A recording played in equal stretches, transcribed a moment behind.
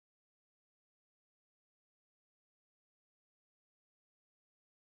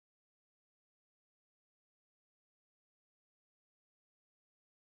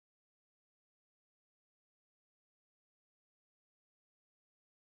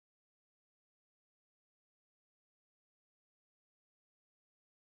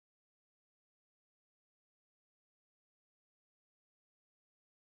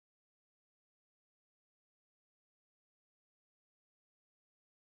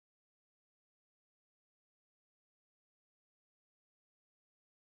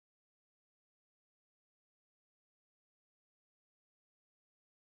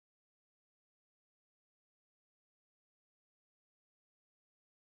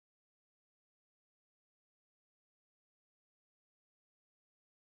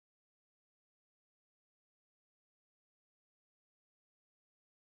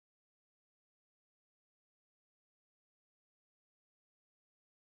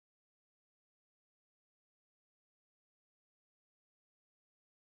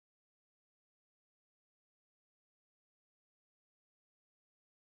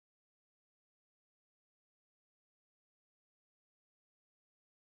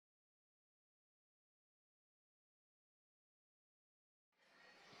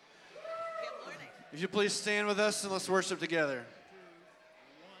If you please stand with us and let's worship together.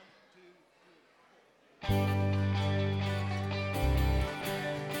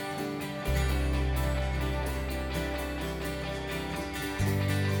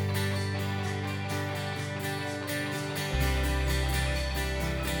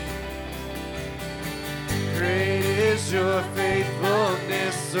 Great is your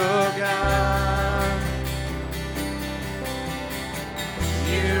faithfulness, O God.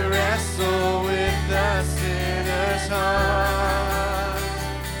 You wrestle with the sinner's heart.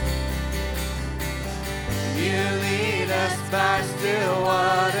 You lead us by still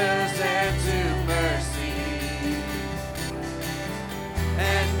waters and to mercy,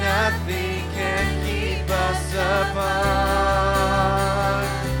 and nothing can keep us apart.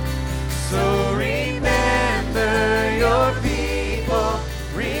 So remember your people,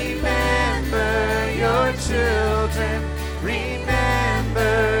 remember your children,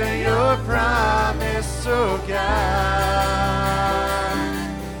 remember your promise, oh God.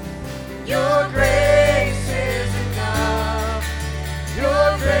 Your grace is enough,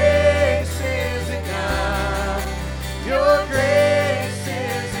 your grace is enough, your grace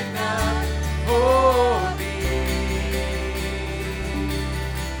is enough for me.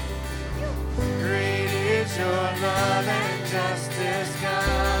 Great is your love and justice,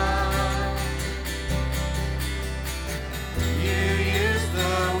 God. You use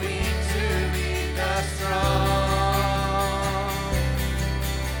the weak to lead the strong.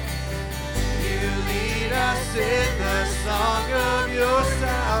 You lead us in the song of your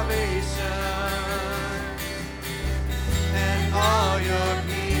salvation, and all your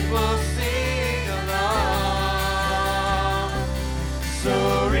people sing along. So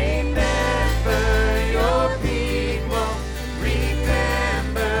remember your people,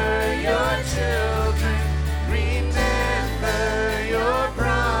 remember your children, remember your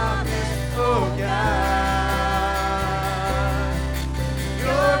promise, oh God.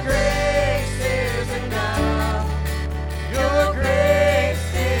 Your grace is enough, your grace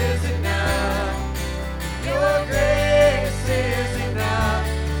is enough, your grace is enough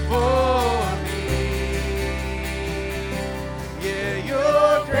for me. Yeah,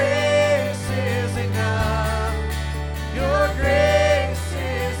 your grace is enough, your grace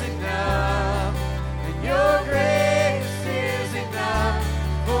is enough, and your grace is enough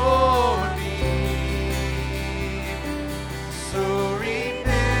for me. So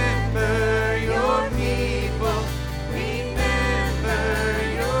remember your people, remember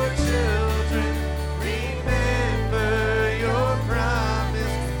your children, remember your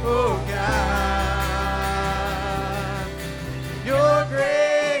promise, oh God. Your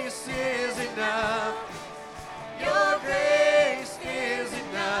grace is enough, your grace is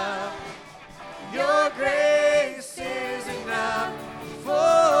enough, your grace is enough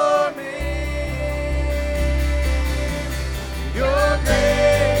for me. Your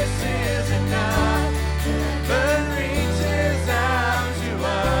grace is enough, heaven reaches out to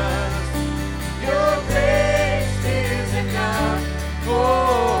us. Your grace is enough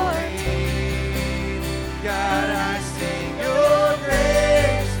for me. God, I sing your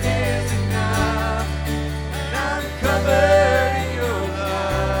grace is enough, and I'm covered in your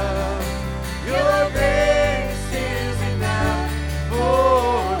love. Your grace is enough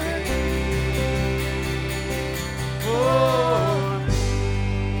for me, for me.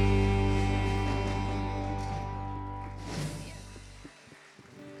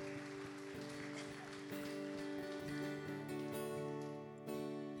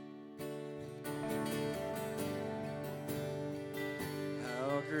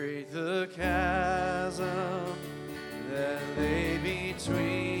 How great the chasm that lay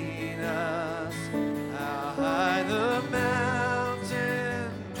between us, how high the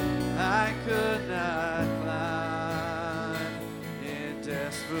mountain I could not climb. In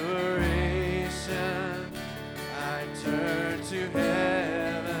desperation, I turned to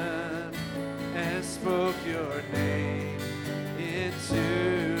heaven and spoke your name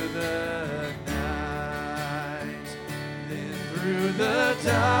into the night. Then through the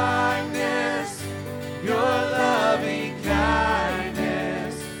darkness, your loving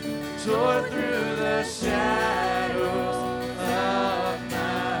kindness tore through the shadows of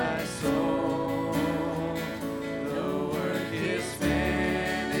my soul. The work is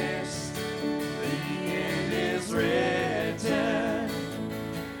finished, the end is written.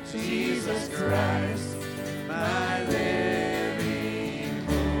 Jesus Christ, my living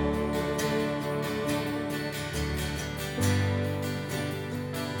hope.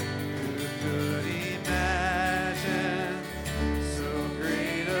 Who could imagine so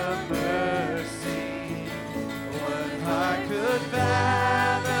great a mercy? What heart could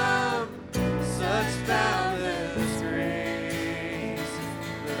fathom such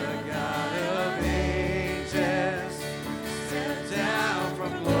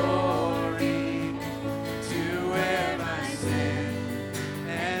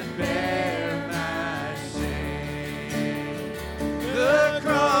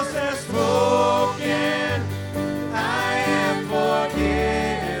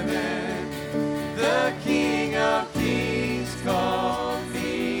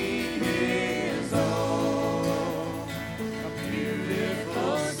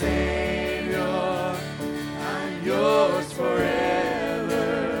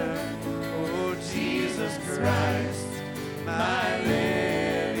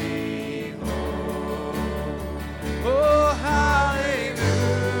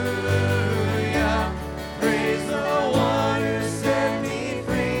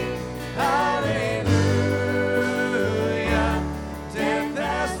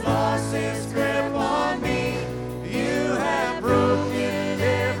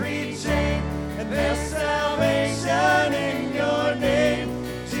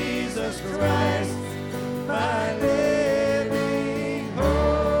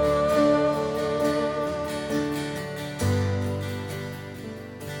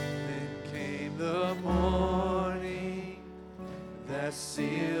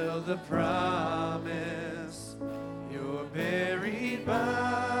seal the promise. Your buried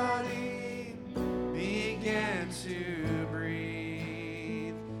body began to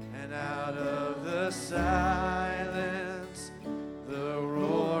breathe, and out of the silence, the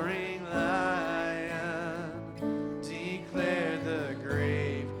roaring lion declared the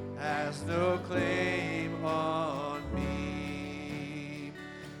grave has no claim on me.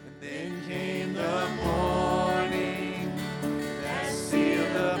 And then came the morning that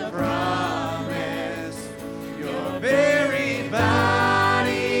sealed the promise. Your buried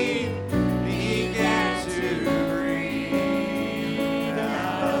body began to breathe.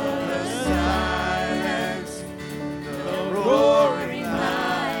 Out of the silence, the roaring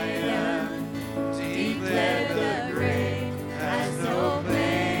lion declared the grave has no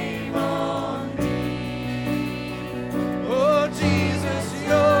claim on me. Oh, Jesus,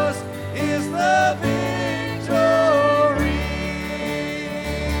 yours is the victory.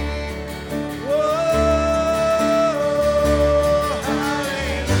 Oh,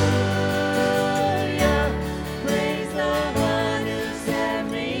 hallelujah. Praise the one who set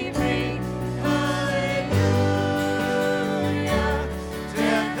me free. Hallelujah.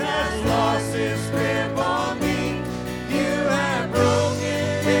 Death has lost its grip on me. You have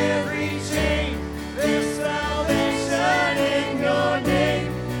broken every chain. There's salvation in your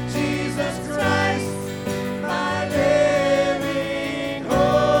name, Jesus Christ, my living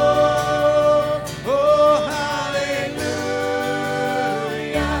hope. Oh, hallelujah.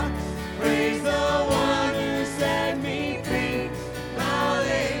 Praise the one who set me free.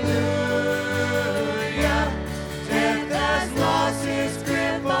 Hallelujah. Death has lost its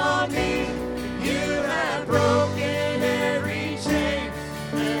grip on me. You have broken every chain.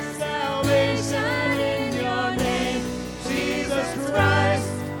 There's salvation in your name, Jesus Christ,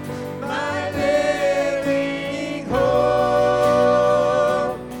 my living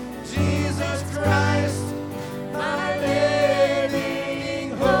hope. Jesus Christ, my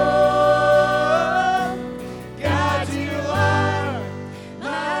living hope. God, you are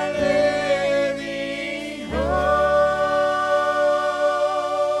my living hope.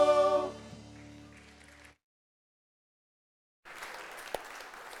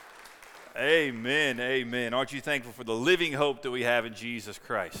 Amen, amen. Aren't you thankful for the living hope that we have in Jesus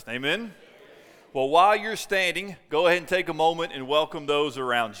Christ? Amen? Well, while you're standing, go ahead and take a moment and welcome those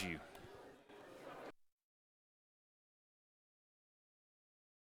around you.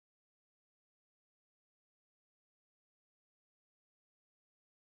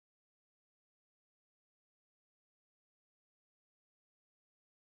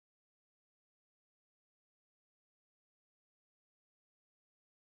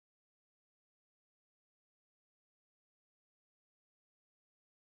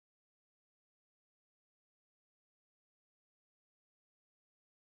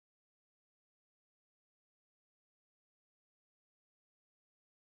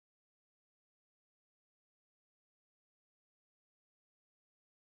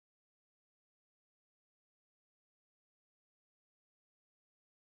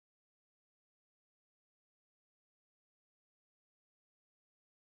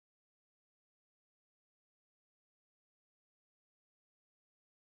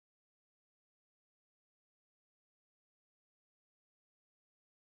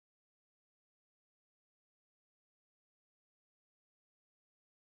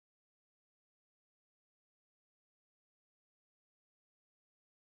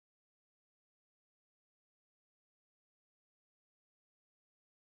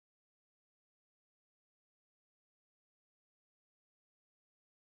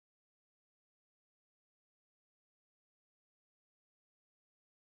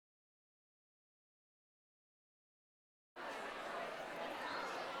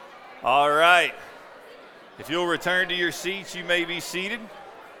 All right. If you'll return to your seats, you may be seated.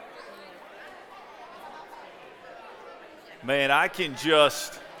 Man, I can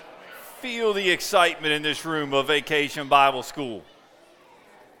just feel the excitement in this room of Vacation Bible School.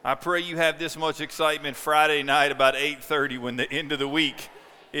 I pray you have this much excitement Friday night about 8:30 when the end of the week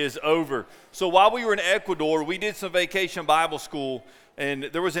is over. So while we were in Ecuador, we did some Vacation Bible School, and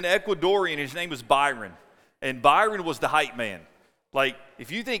there was an Ecuadorian, his name was Byron, and Byron was the hype man. Like,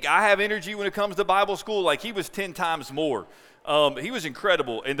 if you think I have energy when it comes to Bible school, like, he was 10 times more. He was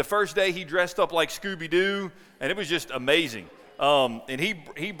incredible. And the first day he dressed up like Scooby-Doo, and it was just amazing. And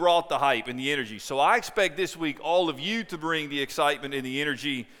he brought the hype and the energy. So I expect this week all of you to bring the excitement and the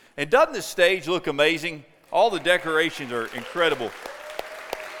energy. And doesn't the stage look amazing? All the decorations are incredible.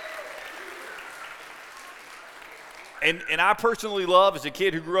 And I personally love, as a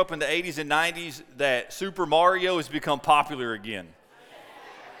kid who grew up in the 80s and 90s, that Super Mario has become popular again.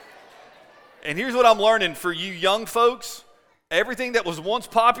 And here's what I'm learning for you young folks. Everything that was once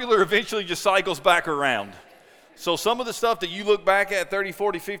popular eventually just cycles back around. So some of the stuff that you look back at 30,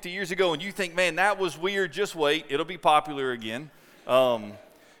 40, 50 years ago and you think, man, that was weird, just wait. It'll be popular again.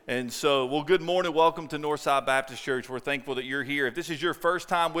 Good morning. Welcome to Northside Baptist Church. We're thankful that you're here. If this is your first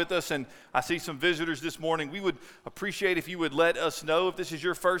time with us, and I see some visitors this morning, we would appreciate if you would let us know if this is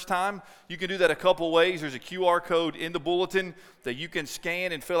your first time. You can do that a couple ways. There's a QR code in the bulletin that you can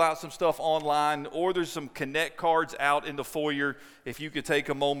scan and fill out some stuff online, or there's some Connect cards out in the foyer if you could take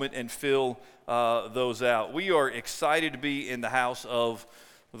a moment and fill those out. We are excited to be in the house of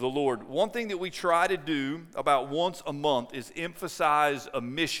the Lord. One thing that we try to do about once a month is emphasize a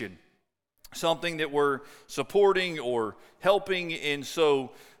mission, something that we're supporting or helping. And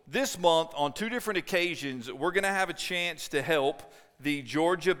so this month, on two different occasions, we're going to have a chance to help the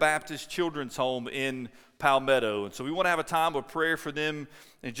Georgia Baptist Children's Home in Palmetto. And so we want to have a time of prayer for them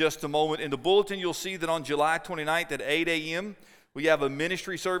in just a moment. In the bulletin, you'll see that on July 29th at 8 a.m., we have a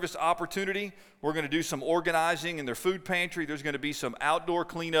ministry service opportunity. We're going to do some organizing in their food pantry. There's going to be some outdoor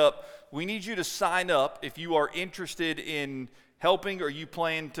cleanup. We need you to sign up if you are interested in helping or you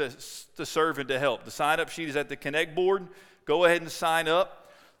plan to serve and to help. The sign-up sheet is at the Connect board. Go ahead and sign up.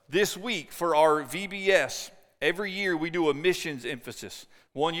 This week for our VBS, every year we do a missions emphasis.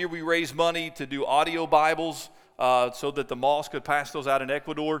 One year we raise money to do audio Bibles so that the mosque could pass those out in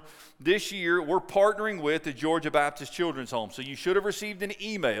Ecuador. This year, we're partnering with the Georgia Baptist Children's Home. So you should have received an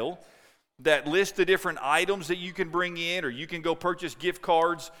email that lists the different items that you can bring in, or you can go purchase gift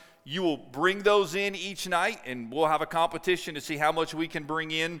cards. You will bring those in each night, and we'll have a competition to see how much we can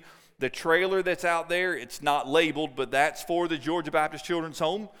bring in. The trailer that's out there, it's not labeled, but that's for the Georgia Baptist Children's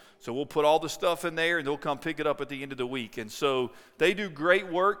Home. So we'll put all the stuff in there, and they'll come pick it up at the end of the week. And so they do great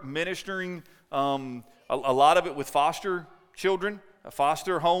work ministering, a lot of it with foster children,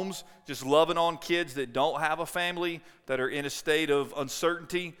 foster homes, just loving on kids that don't have a family, that are in a state of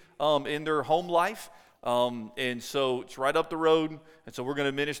uncertainty in their home life. And so it's right up the road. And so we're going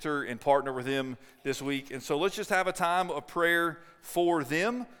to minister and partner with them this week. And so let's just have a time of prayer for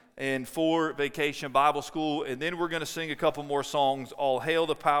them and for Vacation Bible School. And then we're going to sing a couple more songs. All hail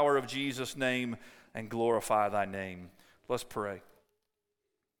the power of Jesus' name and glorify thy name. Let's pray.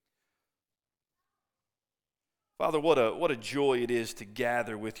 Father, what a joy it is to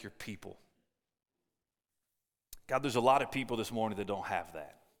gather with your people. God, there's a lot of people this morning that don't have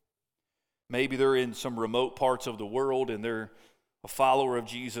that. Maybe they're in some remote parts of the world and they're a follower of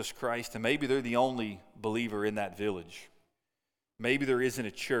Jesus Christ, and maybe they're the only believer in that village. Maybe there isn't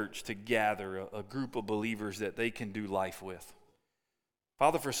a church to gather, a group of believers that they can do life with.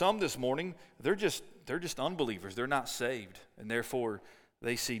 Father, for some this morning, they're just unbelievers. They're not saved, and therefore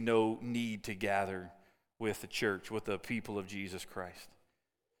they see no need to gather with the church, with the people of Jesus Christ.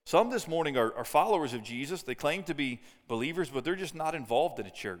 Some this morning are followers of Jesus. They claim to be believers, but they're just not involved in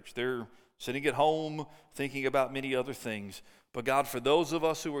a church. They're sitting at home thinking about many other things. But God, for those of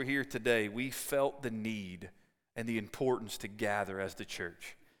us who are here today, we felt the need and the importance to gather as the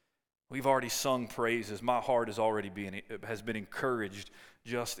church. We've already sung praises. My heart has been encouraged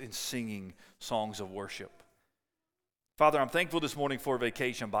just in singing songs of worship. Father, I'm thankful this morning for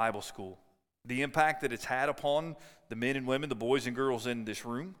Vacation Bible School. The impact that it's had upon the men and women, the boys and girls in this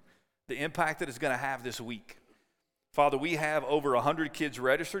room, the impact that it's going to have this week. Father, we have over 100 kids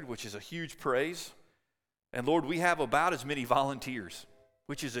registered, which is a huge praise. And Lord, we have about as many volunteers,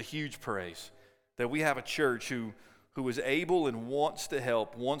 which is a huge praise. That we have a church who is able and wants to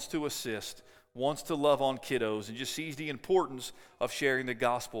help, wants to assist, wants to love on kiddos, and just sees the importance of sharing the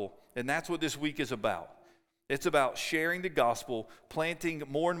gospel. And that's what this week is about. It's about sharing the gospel, planting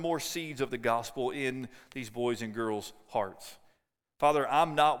more and more seeds of the gospel in these boys and girls' hearts. Father,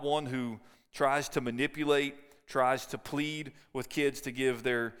 I'm not one who tries to manipulate, tries to plead with kids to give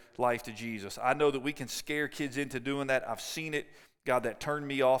their life to Jesus. I know that we can scare kids into doing that. I've seen it. God, that turned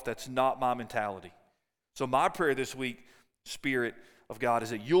me off. That's not my mentality. So my prayer this week, Spirit of God, is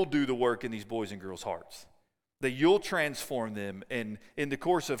that you'll do the work in these boys and girls' hearts. That you'll transform them, and in the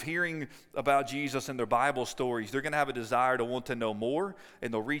course of hearing about Jesus and their Bible stories, they're going to have a desire to want to know more,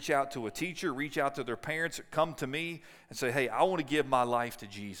 and they'll reach out to a teacher, reach out to their parents, come to me and say, hey, I want to give my life to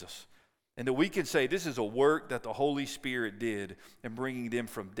Jesus. And that we can say this is a work that the Holy Spirit did in bringing them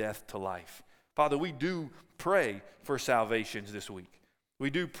from death to life. Father, we do pray for salvations this week.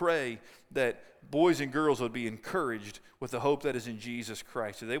 We do pray that boys and girls would be encouraged with the hope that is in Jesus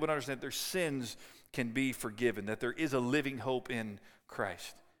Christ, that they would understand that their sins can be forgiven, that there is a living hope in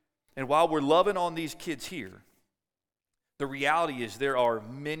Christ. And while we're loving on these kids here, the reality is there are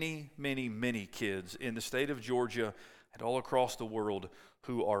many, many, many kids in the state of Georgia and all across the world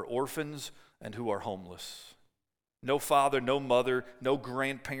who are orphans and who are homeless. No father, no mother, no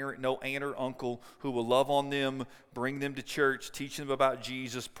grandparent, no aunt or uncle who will love on them, bring them to church, teach them about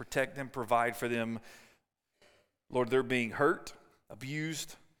Jesus, protect them, provide for them. Lord, they're being hurt,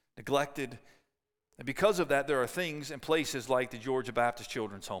 abused, neglected. And because of that, there are things and places like the Georgia Baptist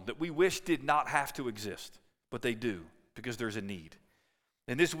Children's Home that we wish did not have to exist, but they do because there's a need.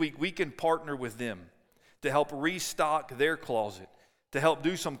 And this week, we can partner with them to help restock their closet, to help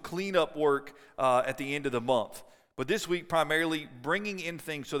do some cleanup work at the end of the month. But this week, primarily bringing in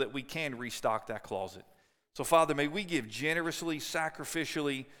things so that we can restock that closet. So, Father, may we give generously,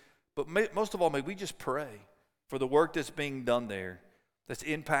 sacrificially, but most of all, may we just pray for the work that's being done there, that's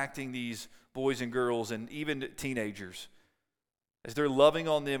impacting these boys and girls and even teenagers. As they're loving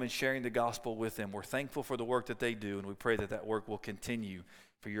on them and sharing the gospel with them, we're thankful for the work that they do, and we pray that that work will continue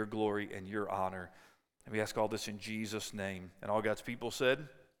for your glory and your honor. And we ask all this in Jesus' name. And all God's people said,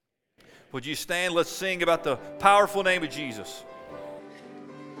 would you stand? Let's sing about the powerful name of Jesus.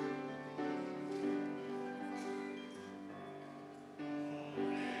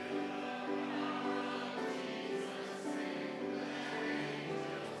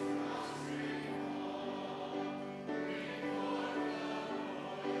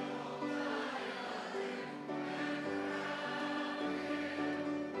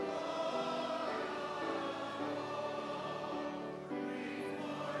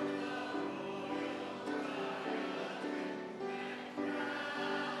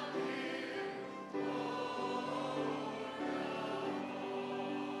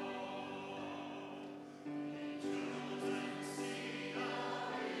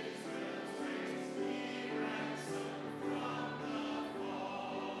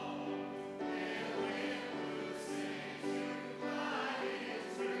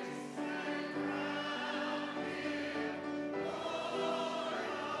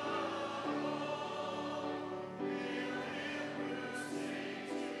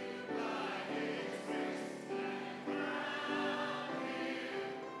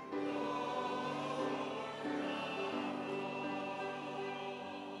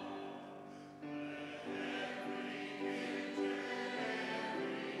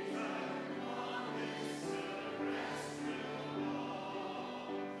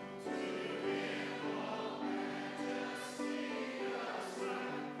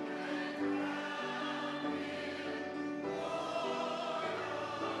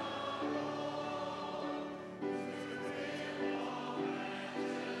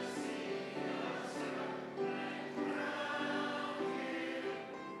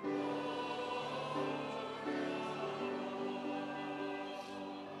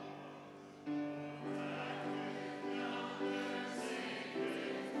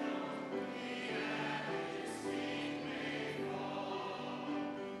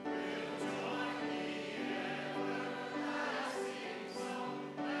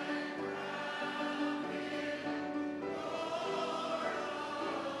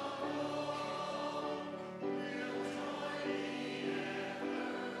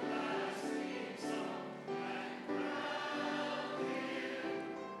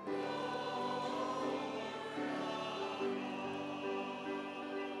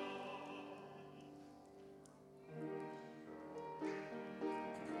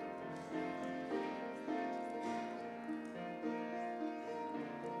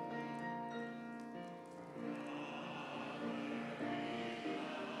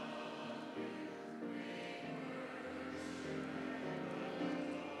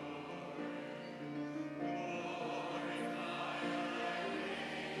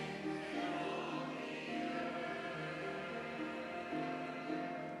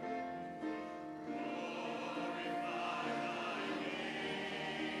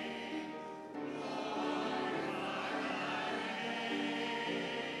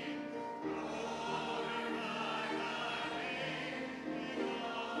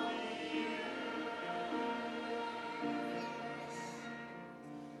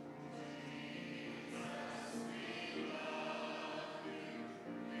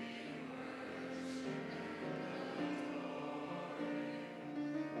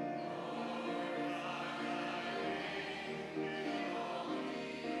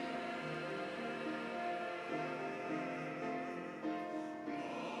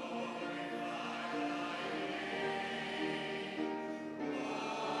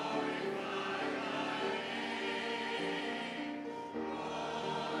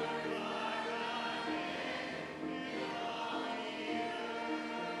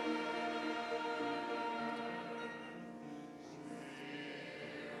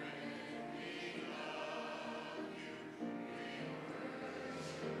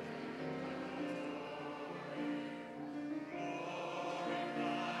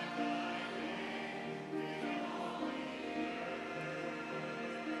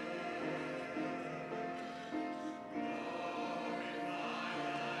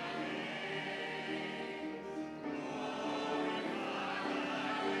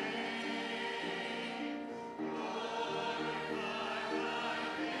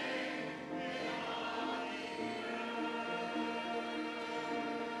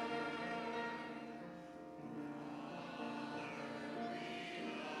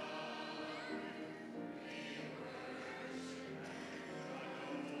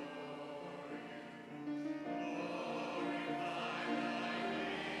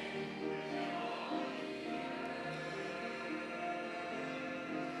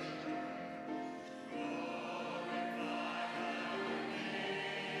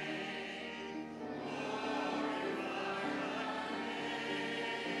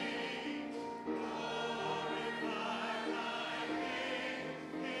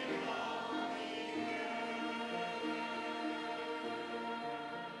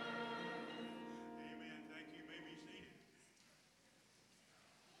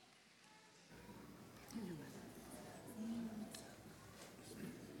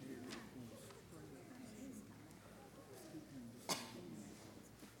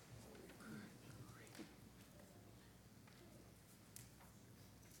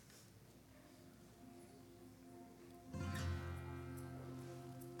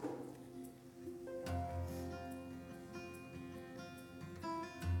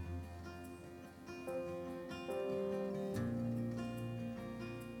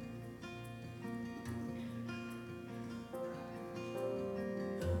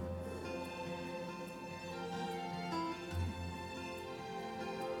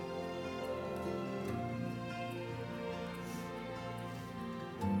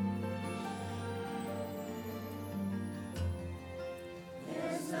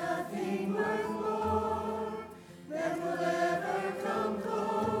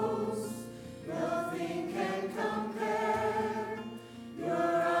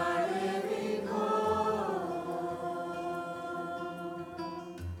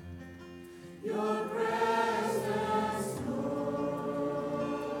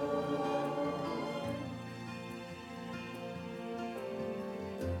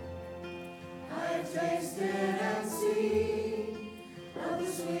 tasted and seen of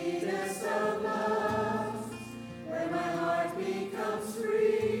the sweetest of loves, where my heart becomes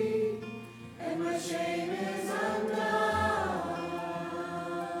free and my shame is undone.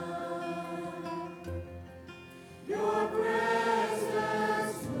 Your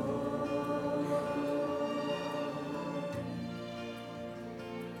presence, Lord.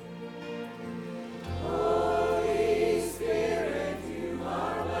 Holy Spirit, you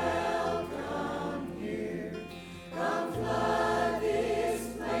are welcome here. Come flood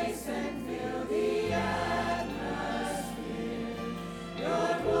this place and fill the atmosphere.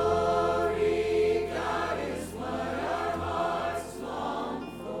 Your glory, God, is what our hearts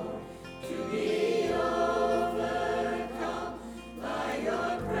long for, to be overcome by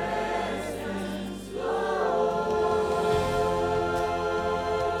your presence, Lord.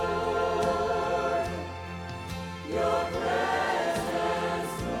 Your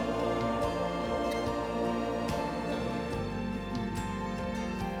presence,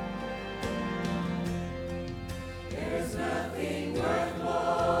 there's nothing worth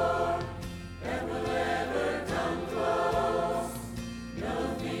more that will ever come close.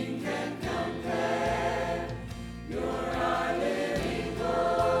 Nothing can compare. You're our living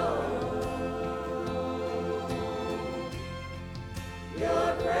hope.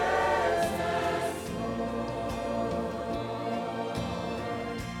 Your presence,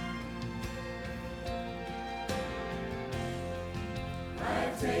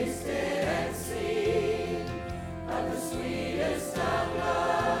 I've tasted and seen of the sweetest of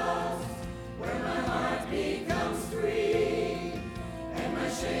loves, where my heart becomes free and my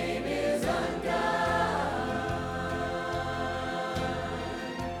shame is undone.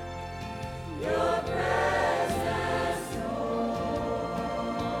 Your presence, Lord.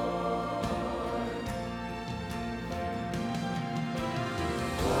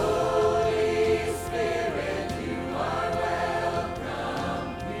 Holy Spirit, you are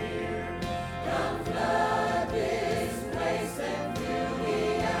welcome here. Come flood this place and fill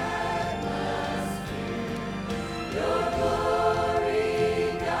the atmosphere. Your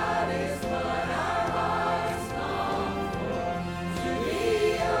glory, God, is what our hearts long for, to be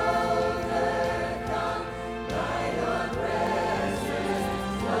overcome by your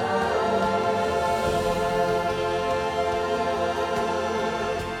presence, Lord.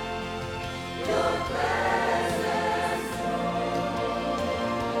 Your presence,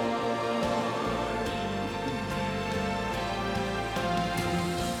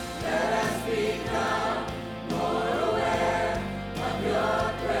 let us become more aware of your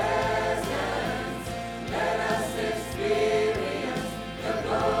presence. Let us experience the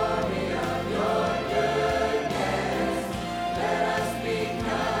glory of your goodness. Let us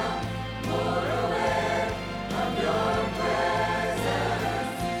become more aware of your presence.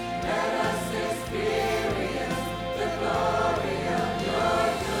 Let us experience the glory of your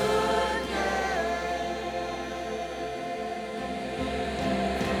goodness.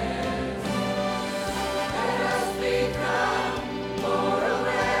 Let us become more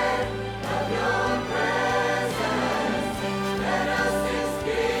aware of your presence. Let us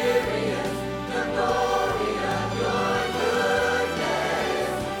experience the glory of your goodness.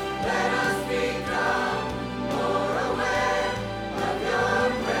 Let us become more aware of your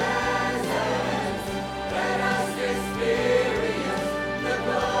presence. Let us experience the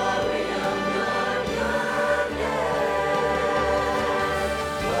glory of your goodness.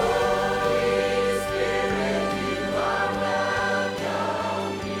 Holy Spirit, you are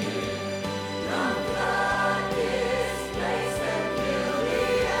welcome here. Come flood this place and fill the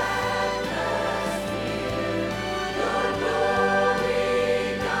atmosphere. Your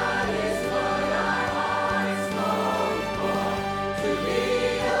glory, God, is what our hearts long for, to be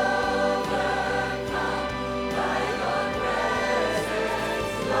overcome by your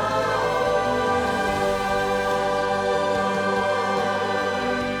presence, Lord.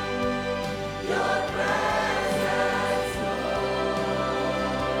 Your presence, Lord.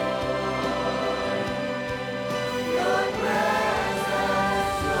 Your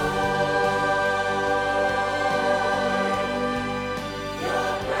presence, Lord.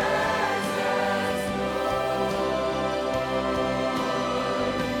 Your presence, Lord.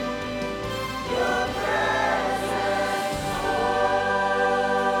 Your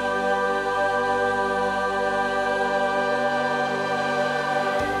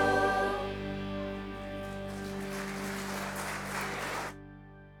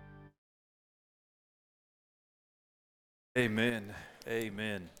Amen.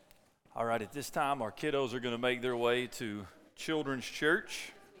 Amen. All right, at this time, our kiddos are going to make their way to Children's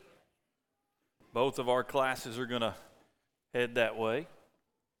Church. Both of our classes are going to head that way.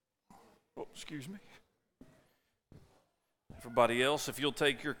 Oh, excuse me. Everybody else, if you'll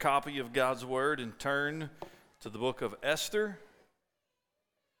take your copy of God's Word and turn to the book of Esther.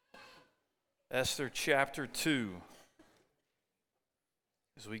 Esther chapter 2.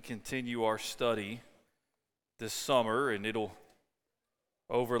 As we continue our study this summer, and it'll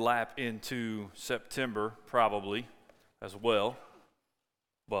overlap into September probably as well.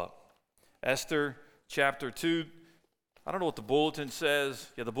 But Esther chapter 2, I don't know what the bulletin says.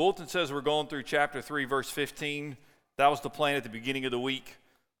 Yeah, the bulletin says we're going through chapter 3, verse 15. That was the plan at the beginning of the week.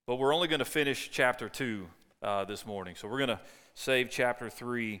 But we're only going to finish chapter 2 this morning. So we're going to save chapter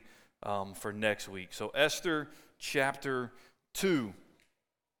 3 for next week. So Esther chapter 2.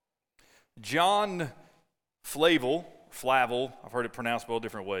 John Flavel, I've heard it pronounced both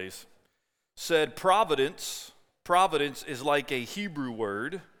different ways, said providence is like a Hebrew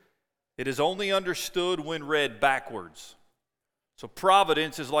word. It is only understood when read backwards. So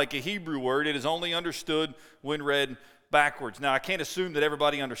providence is like a Hebrew word. It is only understood when read backwards. Now, I can't assume that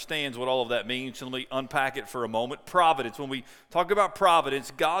everybody understands what all of that means, so let me unpack it for a moment. Providence, when we talk about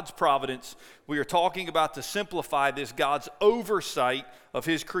providence, God's providence, we are talking about, to simplify this, God's oversight of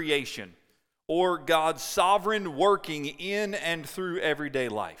His creation, or God's sovereign working in and through everyday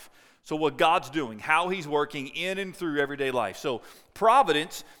life. So what God's doing, how He's working in and through everyday life. So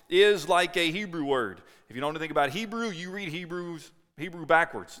providence is like a Hebrew word. If you don't know anything about Hebrew, you read Hebrew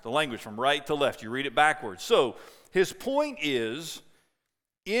backwards, the language from right to left. You read it backwards. So his point is,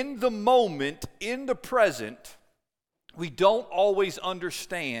 in the moment, in the present, we don't always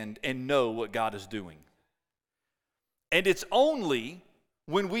understand and know what God is doing. And it's only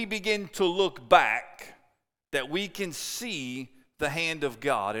when we begin to look back that we can see the hand of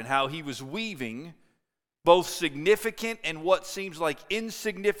God and how He was weaving both significant and what seems like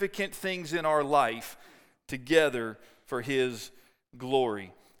insignificant things in our life together for His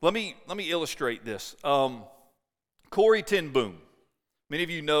glory. Let me illustrate this. Corrie ten Boom, many of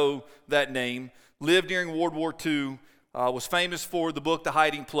you know that name, lived during World War II, was famous for the book The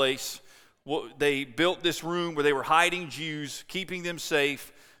Hiding Place. They built this room where they were hiding Jews, keeping them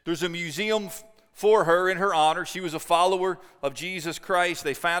safe. There's a museum for her in her honor. She was a follower of Jesus Christ.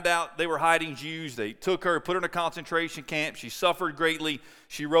 They found out they were hiding Jews. They took her, put her in a concentration camp. She suffered greatly.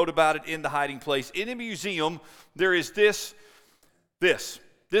 She wrote about it in The Hiding Place. In the museum, there is this. This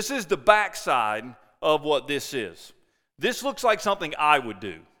is the backside of what this is. This looks like something I would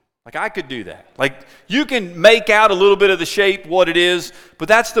do. Like, I could do that. Like, you can make out a little bit of the shape, what it is, but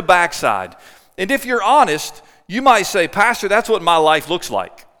that's the backside. And if you're honest, you might say, Pastor, that's what my life looks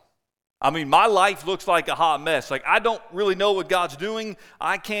like. I mean, my life looks like a hot mess. Like, I don't really know what God's doing.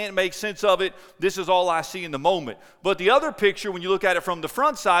 I can't make sense of it. This is all I see in the moment. But the other picture, when you look at it from the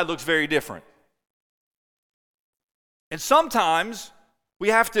front side, looks very different. And sometimes we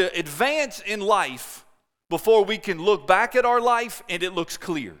have to advance in life before we can look back at our life and it looks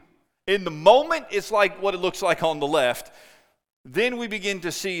clear. In the moment, it's like what it looks like on the left. Then we begin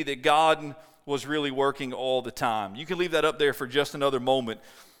to see that God was really working all the time. You can leave that up there for just another moment,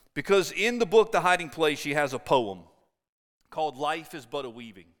 because in the book, The Hiding Place, she has a poem called Life is But a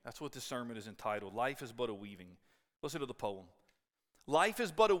Weaving. That's what this sermon is entitled, Life is But a Weaving. Listen to the poem. Life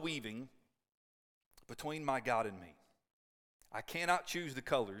is but a weaving between my God and me. I cannot choose the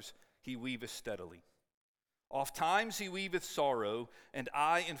colors, He weaveth steadily. Oft times He weaveth sorrow, and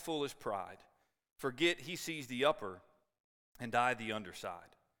I in fullest pride forget He sees the upper, and I the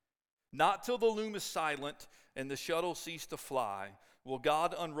underside. Not till the loom is silent and the shuttle cease to fly will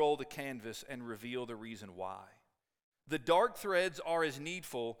God unroll the canvas and reveal the reason why. The dark threads are as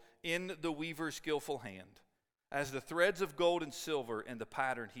needful in the weaver's skillful hand as the threads of gold and silver in the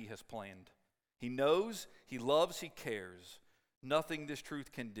pattern He has planned. He knows, He loves, He cares. Nothing this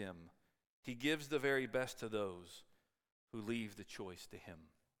truth can dim. He gives the very best to those who leave the choice to Him.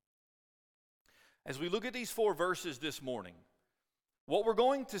 As we look at these 4 verses this morning, what we're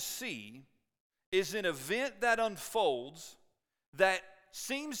going to see is an event that unfolds that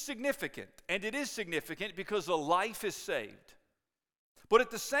seems significant, and it is significant because a life is saved. But at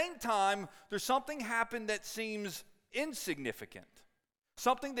the same time, there's something happened that seems insignificant.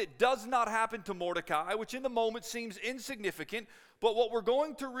 Something that does not happen to Mordecai, which in the moment seems insignificant, but what we're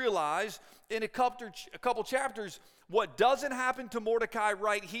going to realize in a couple chapters, what doesn't happen to Mordecai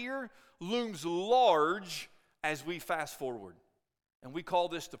right here looms large as we fast forward. And we call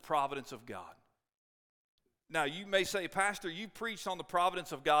this the providence of God. Now, you may say, Pastor, you preached on the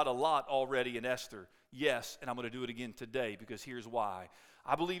providence of God a lot already in Esther. Yes, and I'm going to do it again today because here's why.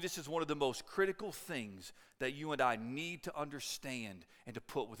 I believe this is one of the most critical things that you and I need to understand and to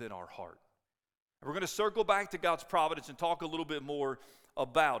put within our heart. And we're going to circle back to God's providence and talk a little bit more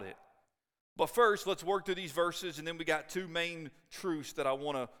about it. But first, let's work through these verses, and then we got two main truths that I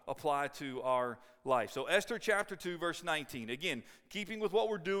want to apply to our life. So Esther chapter 2, verse 19. Again, keeping with what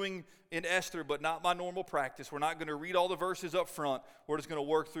we're doing in Esther, but not my normal practice. We're not going to read all the verses up front. We're just going to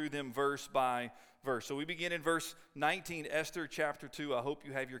work through them verse by verse. So we begin in verse 19, Esther chapter 2. I hope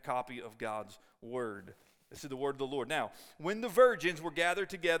you have your copy of God's word. This is the word of the Lord. Now, when the virgins were gathered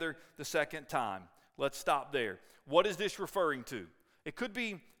together the second time, let's stop there. What is this referring to? It could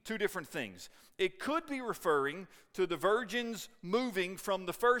be two different things. It could be referring to the virgins moving from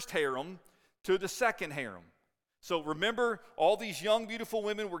the first harem to the second harem. So remember, all these young, beautiful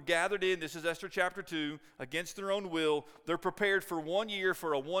women were gathered in. This is Esther chapter 2, against their own will. They're prepared for 1 year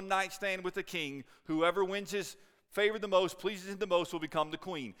for a one-night stand with the king. Whoever wins his favor the most, pleases him the most, will become the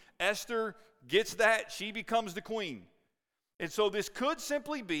queen. Esther gets that. She becomes the queen. And so this could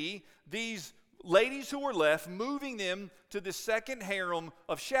simply be these ladies who were left, moving them to the second harem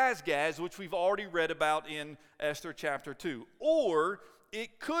of Shazgaz, which we've already read about in Esther chapter 2. Or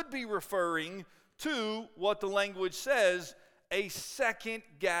it could be referring to what the language says, a second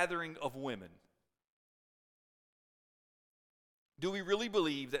gathering of women. Do we really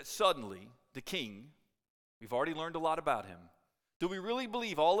believe that suddenly the king, we've already learned a lot about him, do we really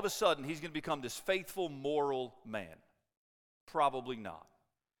believe all of a sudden he's going to become this faithful, moral man? Probably not.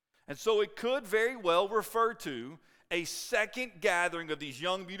 And so it could very well refer to a second gathering of these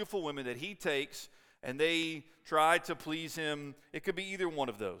young, beautiful women that he takes and they try to please him. It could be either one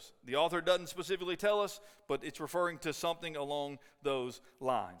of those. The author doesn't specifically tell us, but it's referring to something along those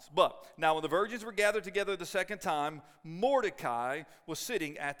lines. But now when the virgins were gathered together the second time, Mordecai was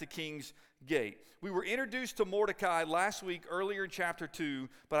sitting at the king's gate. We were introduced to Mordecai last week earlier in chapter 2,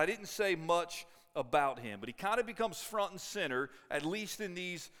 but I didn't say much about him, but he kind of becomes front and center, at least in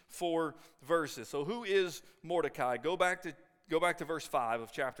these 4 verses. So who is Mordecai? Go back to verse 5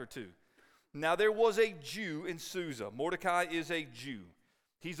 of chapter 2. Now there was a Jew in Susa. Mordecai is a Jew.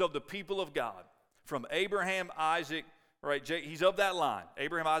 He's of the people of God, from Abraham, Isaac, right? He's of that line,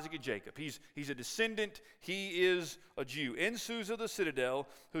 Abraham, Isaac, and Jacob. He's a descendant. He is a Jew. In Susa, the citadel,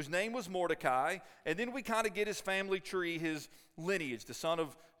 whose name was Mordecai. And then we kind of get his family tree, his lineage, the son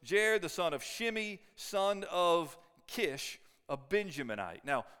of Jair, the son of Shimei, son of Kish, a Benjaminite.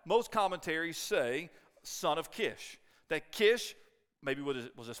 Now, most commentaries say son of Kish. That Kish maybe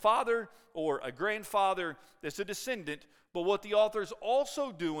was his father or a grandfather that's a descendant. But what the author's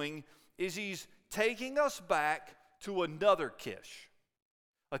also doing is he's taking us back to another Kish.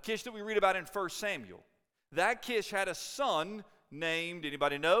 A Kish that we read about in 1 Samuel. That Kish had a son named,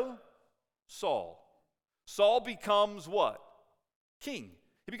 anybody know? Saul. Saul becomes what? King.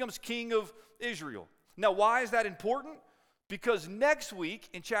 He becomes king of Israel. Now, why is that important? Because next week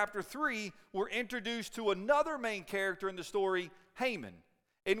in chapter 3, we're introduced to another main character in the story, Haman.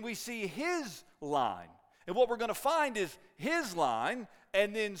 And we see his line. And what we're going to find is his line,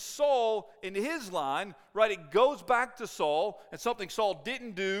 and then Saul in his line, right? It goes back to Saul, and something Saul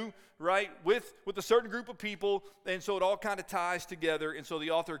didn't do, right, with a certain group of people, and so it all kind of ties together. And so the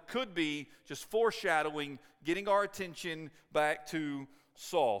author could be just foreshadowing, getting our attention back to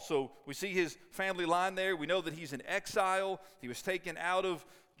Saul. So we see his family line there. We know that he's in exile. He was taken out of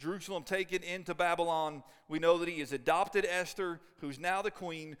Jerusalem, taken into Babylon. We know that he has adopted Esther, who's now the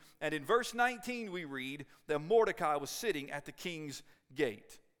queen. And in verse 19 we read that Mordecai was sitting at the king's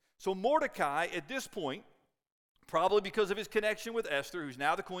gate. So Mordecai, at this point, probably because of his connection with Esther, who's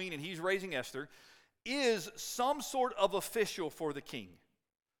now the queen and he's raising Esther, is some sort of official for the king.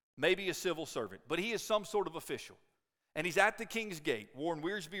 Maybe a civil servant, but he is some sort of official. And he's at the king's gate. Warren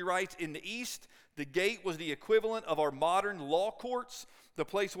Wiersbe writes, in the East, the gate was the equivalent of our modern law courts, the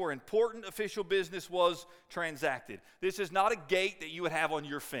place where important official business was transacted. This is not a gate that you would have on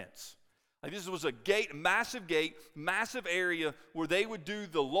your fence. Like, this was a gate, massive area where they would do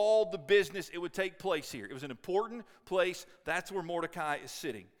the law, the business. It would take place here. It was an important place. That's where Mordecai is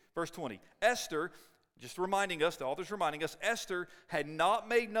sitting. Verse 20, Esther, just reminding us, the author's reminding us, Esther had not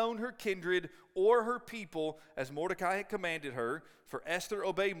made known her kindred or her people as Mordecai had commanded her, for Esther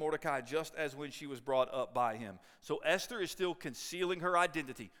obeyed Mordecai just as when she was brought up by him. So Esther is still concealing her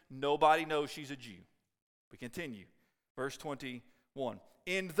identity. Nobody knows she's a Jew. We continue. Verse 21.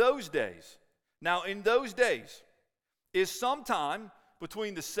 In those days is sometime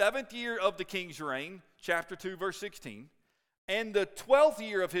between the 7th year of the king's reign, chapter 2, verse 16, and the 12th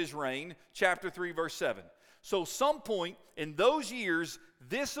year of his reign, chapter 3, verse 7. So some point in those years,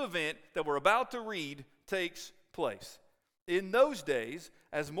 this event that we're about to read takes place. In those days,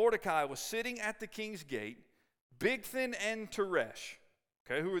 as Mordecai was sitting at the king's gate, Bigthan and Teresh,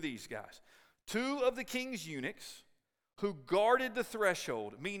 okay, who are these guys? 2 of the king's eunuchs who guarded the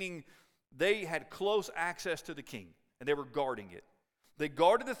threshold, meaning they had close access to the king, and they were guarding it. They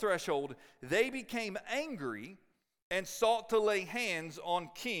guarded the threshold. They became angry and sought to lay hands on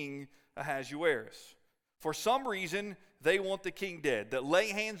King Ahasuerus. For some reason, they want the king dead. That lay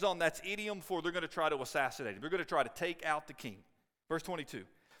hands on, that's idiom for they're going to try to assassinate him. They're going to try to take out the king. Verse 22.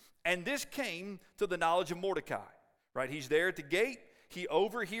 And this came to the knowledge of Mordecai. Right? He's there at the gate. He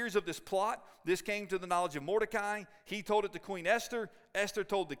overhears of this plot. This came to the knowledge of Mordecai. He told it to Queen Esther. Esther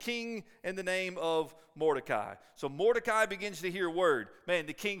told the king in the name of Mordecai. So Mordecai begins to hear word. Man,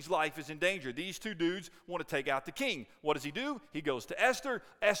 the king's life is in danger. These two dudes want to take out the king. What does he do? He goes to Esther.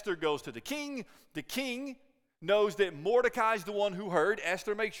 Esther goes to the king. The king knows that Mordecai's the one who heard.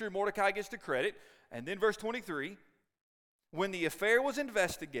 Esther makes sure Mordecai gets the credit. And then verse 23, when the affair was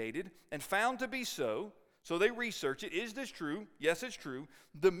investigated and found to be so they research it. Is this true? Yes, it's true.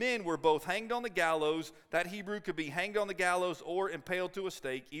 The men were both hanged on the gallows. That Hebrew could be hanged on the gallows or impaled to a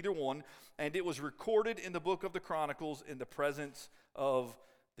stake, either one. And it was recorded in the book of the Chronicles in the presence of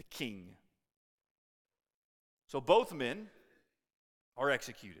the king. So both men are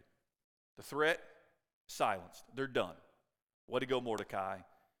executed. The threat, silenced. They're done. Way to go, Mordecai.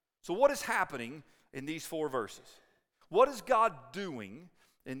 So what is happening in these 4 verses? What is God doing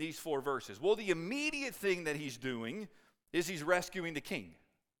in these 4 verses? Well, the immediate thing that he's doing is he's rescuing the king.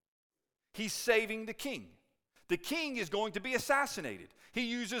 He's saving the king. The king is going to be assassinated. He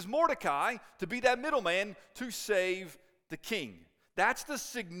uses Mordecai to be that middleman to save the king. That's the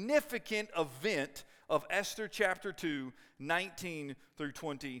significant event of Esther chapter 2, 19 through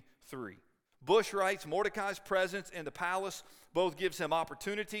 23. Bush writes, Mordecai's presence in the palace both gives him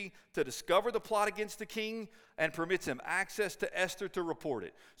opportunity to discover the plot against the king and permits him access to Esther to report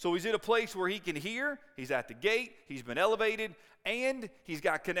it. So he's in a place where he can hear, he's at the gate, he's been elevated, and he's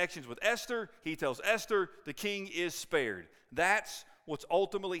got connections with Esther. He tells Esther the king is spared. That's what's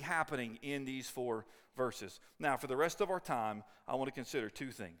ultimately happening in these 4 verses. Now, for the rest of our time, I want to consider 2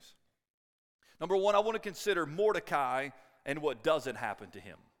 things. Number 1, I want to consider Mordecai and what doesn't happen to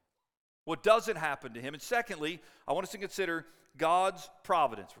him. What doesn't happen to him. And secondly, I want us to consider God's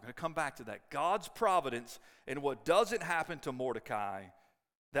providence. We're going to come back to that. God's providence and what doesn't happen to Mordecai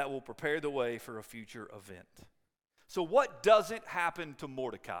that will prepare the way for a future event. So what doesn't happen to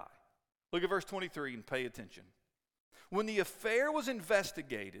Mordecai? Look at verse 23 and pay attention. When the affair was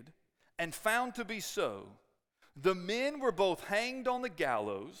investigated and found to be so, the men were both hanged on the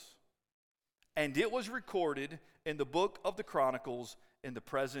gallows, and it was recorded in the book of the Chronicles in the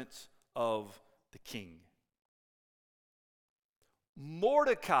presence of the king.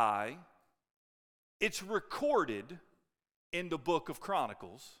 Mordecai, it's recorded in the book of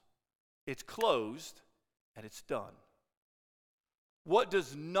Chronicles. It's closed and it's done. What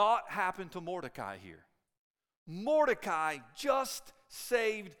does not happen to Mordecai here? Mordecai just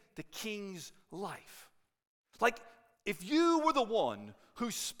saved the king's life. Like, if you were the one who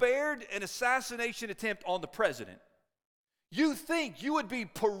spared an assassination attempt on the president, you think you would be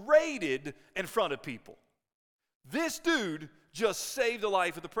paraded in front of people. This dude just saved the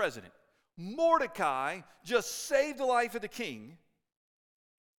life of the president. Mordecai just saved the life of the king.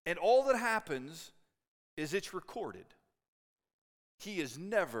 And all that happens is it's recorded. He is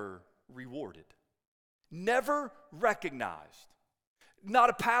never rewarded. Never recognized. Not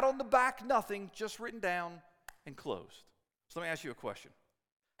a pat on the back, nothing, just written down and closed. So let me ask you a question.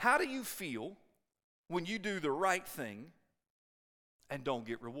 How do you feel when you do the right thing and don't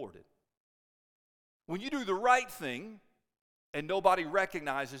get rewarded? When you do the right thing and nobody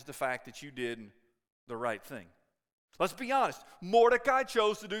recognizes the fact that you did the right thing. Let's be honest. Mordecai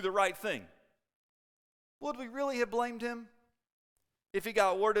chose to do the right thing. Would we really have blamed him if he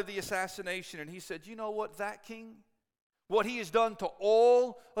got word of the assassination and he said, you know what, that king, what he has done to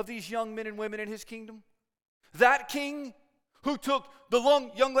all of these young men and women in his kingdom, that king who took the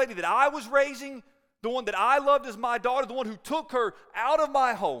young lady that I was raising, the one that I loved as my daughter, the one who took her out of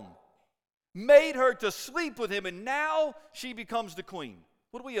my home, made her to sleep with him, and now she becomes the queen.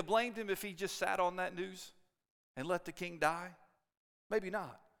 Would we have blamed him if he just sat on that news and let the king die? Maybe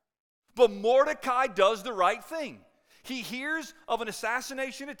not. But Mordecai does the right thing. He hears of an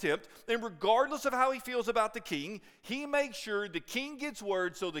assassination attempt, and regardless of how he feels about the king, he makes sure the king gets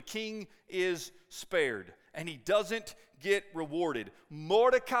word so the king is spared, and he doesn't get rewarded.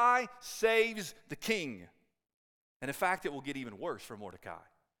 Mordecai saves the king. And in fact, it will get even worse for Mordecai.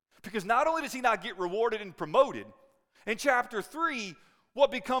 Because not only does he not get rewarded and promoted, in chapter 3, what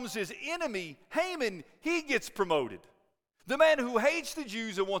becomes his enemy, Haman, he gets promoted. The man who hates the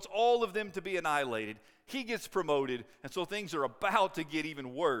Jews and wants all of them to be annihilated, he gets promoted, and so things are about to get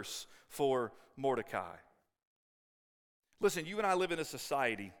even worse for Mordecai. Listen, you and I live in a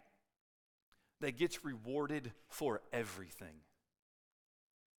society that gets rewarded for everything.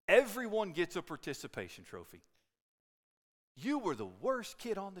 Everyone gets a participation trophy. You were the worst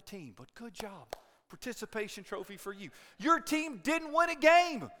kid on the team, but good job. Participation trophy for you. Your team didn't win a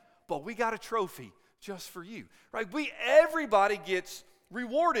game, but we got a trophy just for you. Right? Everybody gets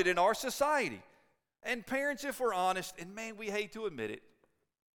rewarded in our society. And parents, if we're honest, and man, we hate to admit it,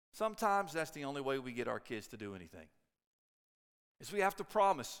 sometimes that's the only way we get our kids to do anything. Is we have to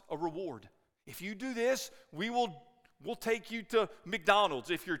promise a reward. If you do this, we'll take you to McDonald's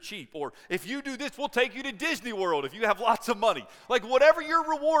if you're cheap. Or if you do this, we'll take you to Disney World if you have lots of money. Like whatever your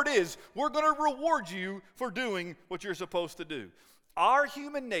reward is, we're going to reward you for doing what you're supposed to do. Our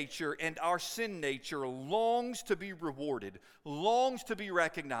human nature and our sin nature longs to be rewarded, longs to be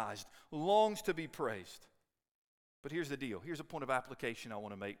recognized, longs to be praised. But here's the deal. Here's a point of application I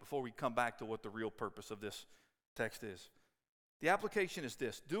want to make before we come back to what the real purpose of this text is. The application is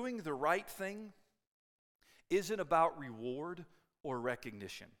this: doing the right thing isn't about reward or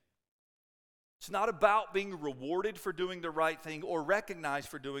recognition. It's not about being rewarded for doing the right thing or recognized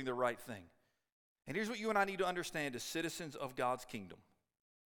for doing the right thing. And here's what you and I need to understand as citizens of God's kingdom.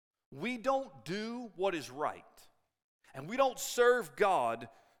 We don't do what is right. And we don't serve God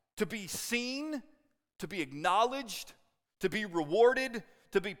to be seen, to be acknowledged, to be rewarded,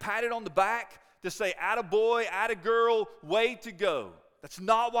 to be patted on the back, to say, attaboy, attagirl, way to go. That's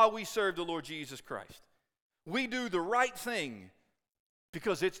not why we serve the Lord Jesus Christ. We do the right thing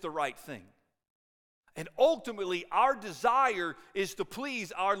because it's the right thing. And ultimately, our desire is to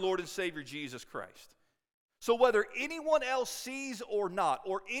please our Lord and Savior Jesus Christ. So whether anyone else sees or not,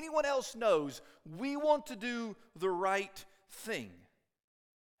 or anyone else knows, we want to do the right thing.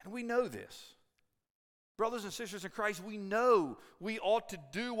 And we know this. Brothers and sisters in Christ, we know we ought to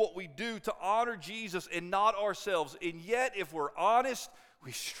do what we do to honor Jesus and not ourselves. And yet, if we're honest,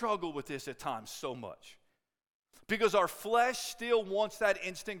 we struggle with this at times so much. Because our flesh still wants that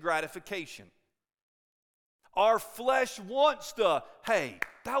instant gratification. Our flesh wants the, hey,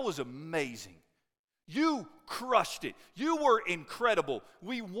 that was amazing. You crushed it. You were incredible.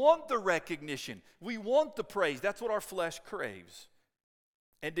 We want the recognition. We want the praise. That's what our flesh craves.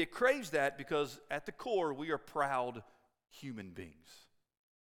 And it craves that because at the core, we are proud human beings.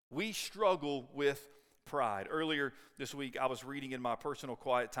 We struggle with pride. Earlier this week, I was reading in my personal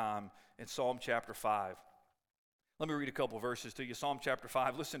quiet time in Psalm chapter 5. Let me read a couple verses to you. Psalm chapter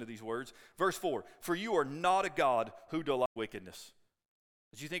 5, listen to these words. Verse 4, for you are not a God who delights in wickedness.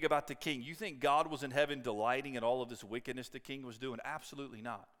 As you think about the king, you think God was in heaven delighting in all of this wickedness the king was doing? Absolutely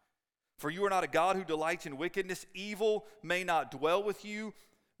not. For you are not a God who delights in wickedness. Evil may not dwell with you.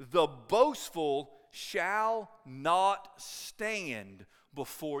 The boastful shall not stand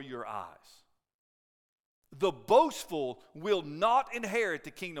before your eyes. The boastful will not inherit the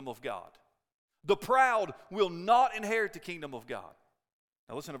kingdom of God. The proud will not inherit the kingdom of God.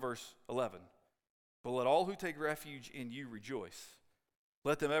 Now listen to verse 11. But let all who take refuge in you rejoice.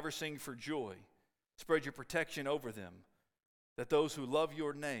 Let them ever sing for joy. Spread your protection over them, that those who love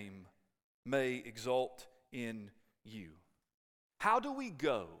your name may exult in you. How do we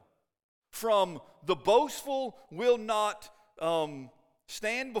go from the boastful will not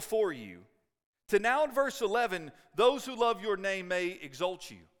stand before you to now in verse 11, those who love your name may exalt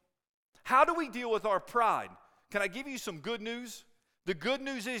you? How do we deal with our pride? Can I give you some good news? The good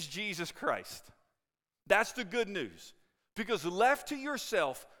news is Jesus Christ. That's the good news. Because left to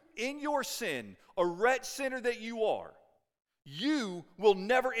yourself in your sin, a wretched sinner that you are, you will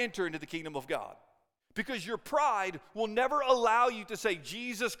never enter into the kingdom of God. Because your pride will never allow you to say,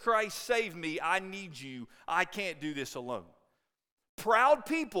 Jesus Christ, save me, I need you, I can't do this alone. Proud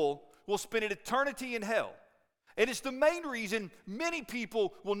people will spend an eternity in hell. And it's the main reason many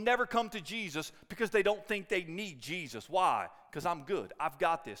people will never come to Jesus, because they don't think they need Jesus. Why? Because I'm good. I've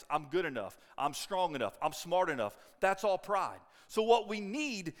got this. I'm good enough. I'm strong enough. I'm smart enough. That's all pride. So what we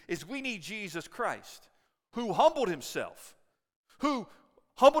need is we need Jesus Christ, who humbled himself to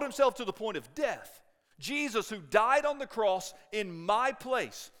the point of death. Jesus, who died on the cross in my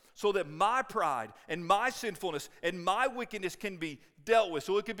place so that my pride and my sinfulness and my wickedness can be dealt with,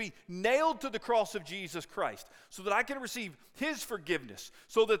 so it could be nailed to the cross of Jesus Christ, so that I can receive his forgiveness,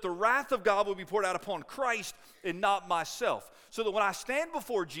 so that the wrath of God will be poured out upon Christ and not myself, so that when I stand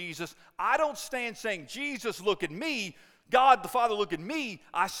before Jesus, I don't stand saying, Jesus, look at me, God the Father, look at me.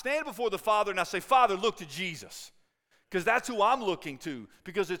 I stand before the Father and I say, Father, look to Jesus, because that's who I'm looking to,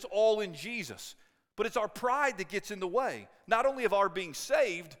 because it's all in Jesus. But it's our pride that gets in the way, not only of our being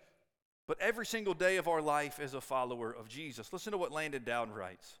saved, but every single day of our life as a follower of Jesus. Listen to what Landon Dowd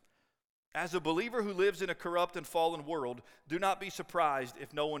writes. As a believer who lives in a corrupt and fallen world, do not be surprised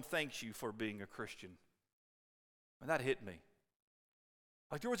if no one thanks you for being a Christian. And that hit me.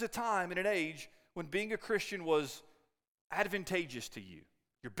 Like there was a time and an age when being a Christian was advantageous to you.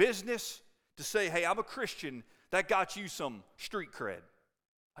 Your business, to say, hey, I'm a Christian, that got you some street cred.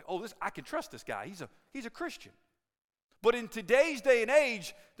 Like, oh, I can trust this guy. He's a Christian. But in today's day and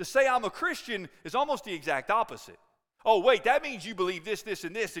age, to say I'm a Christian is almost the exact opposite. Oh, wait, that means you believe this, this,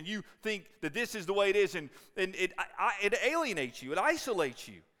 and this, and you think that this is the way it is, and it alienates you, it isolates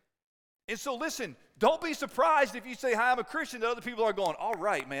you. And so listen, don't be surprised if you say, hi, I'm a Christian, that other people are going, all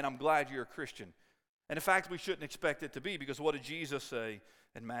right, man, I'm glad you're a Christian. And in fact, we shouldn't expect it to be, because what did Jesus say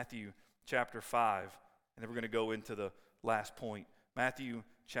in Matthew chapter 5? And then we're going to go into the last point. Matthew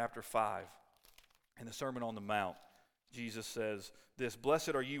chapter 5, in the Sermon on the Mount, Jesus says this, blessed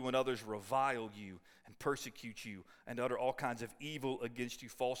are you when others revile you and persecute you and utter all kinds of evil against you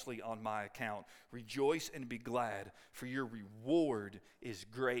falsely on my account. Rejoice and be glad, for your reward is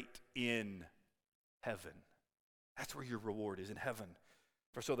great in heaven. That's where your reward is, in heaven.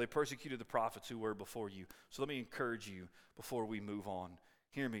 For so they persecuted the prophets who were before you. So let me encourage you before we move on.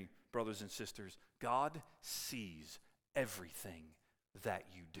 Hear me, brothers and sisters. God sees everything that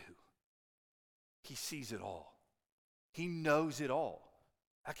you do. He sees it all. He knows it all.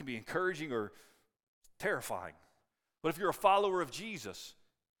 That can be encouraging or terrifying. But if you're a follower of Jesus,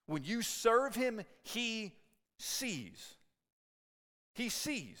 when you serve him, he sees. He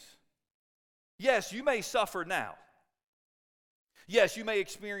sees. Yes, you may suffer now. Yes, you may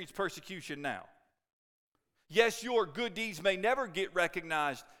experience persecution now. Yes, your good deeds may never get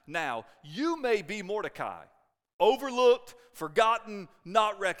recognized now. You may be Mordecai, overlooked, forgotten,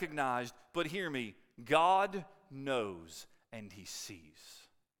 not recognized. But hear me, God knows and he sees.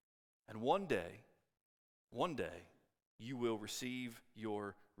 And one day, you will receive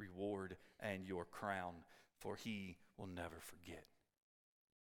your reward and your crown, for he will never forget.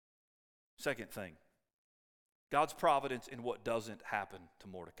 Second thing, God's providence in what doesn't happen to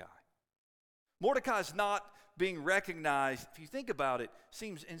Mordecai. Mordecai's not being recognized, if you think about it,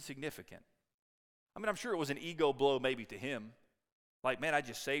 seems insignificant. I mean, I'm sure it was an ego blow maybe to him. Like, man, I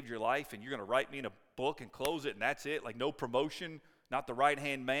just saved your life and you're going to write me in a book and close it and that's it? Like, no promotion, not the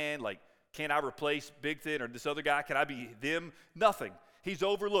right-hand man. Like, can't I replace Bigthan or this other guy? Can I be them? Nothing. He's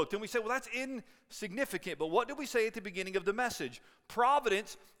overlooked. And we say, well, that's insignificant. But what did we say at the beginning of the message?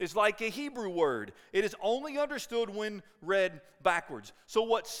 Providence is like a Hebrew word. It is only understood when read backwards. So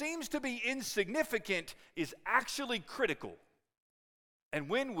what seems to be insignificant is actually critical. And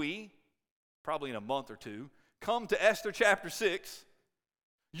when we, probably in a month or two, come to Esther chapter 6,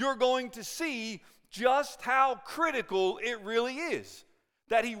 you're going to see just how critical it really is.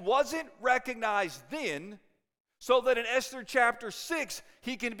 That he wasn't recognized then, so that in Esther chapter 6,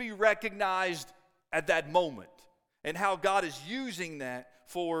 he can be recognized at that moment. And how God is using that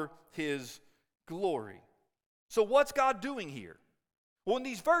for his glory. So what's God doing here? Well, in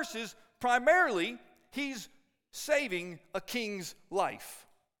these verses, primarily, he's saving a king's life.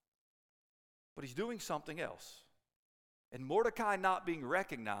 But he's doing something else. And Mordecai not being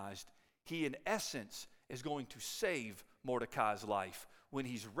recognized, he in essence is going to save Mordecai's life when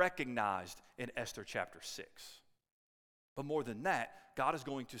he's recognized in Esther chapter 6. But more than that, God is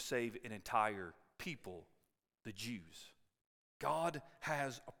going to save an entire people, the Jews. God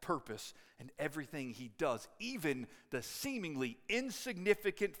has a purpose in everything he does. Even the seemingly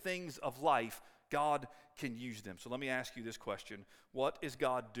insignificant things of life, God can use them. So let me ask you this question. What is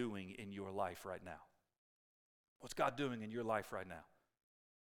God doing in your life right now? What's God doing in your life right now?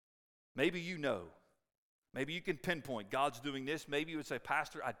 Maybe you know. Maybe you can pinpoint God's doing this. Maybe you would say,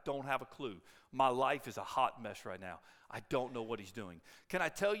 Pastor, I don't have a clue. My life is a hot mess right now. I don't know what he's doing. Can I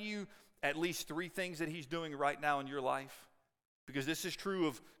tell you at least 3 things that he's doing right now in your life? Because this is true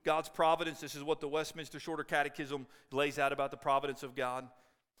of God's providence. This is what the Westminster Shorter Catechism lays out about the providence of God.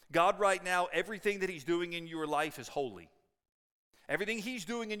 God right now, everything that he's doing in your life is holy. Everything he's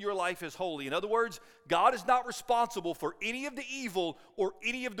doing in your life is holy. In other words, God is not responsible for any of the evil or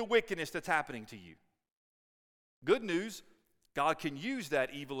any of the wickedness that's happening to you. Good news, God can use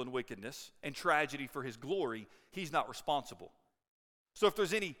that evil and wickedness and tragedy for his glory. He's not responsible. So if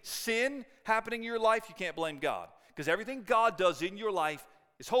there's any sin happening in your life, you can't blame God. Because everything God does in your life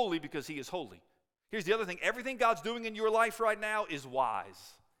is holy because he is holy. Here's the other thing. Everything God's doing in your life right now is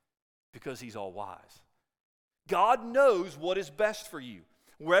wise because he's all wise. God knows what is best for you.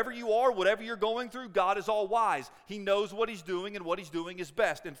 Wherever you are, whatever you're going through, God is all wise. He knows what he's doing, and what he's doing is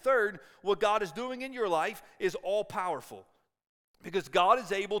best. And third, what God is doing in your life is all powerful. Because God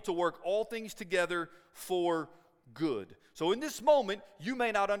is able to work all things together for good. So in this moment, you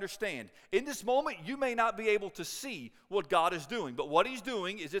may not understand. In this moment, you may not be able to see what God is doing. But what he's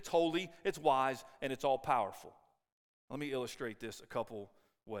doing is it's holy, it's wise, and it's all powerful. Let me illustrate this a couple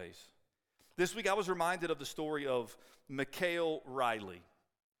ways. This week I was reminded of the story of Mikhail Riley.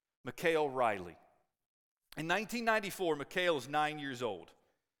 Mikhail Riley. In 1994, Mikhail is 9 years old.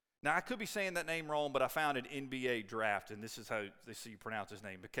 Now, I could be saying that name wrong, but I found an NBA draft, and this is how they see you pronounce his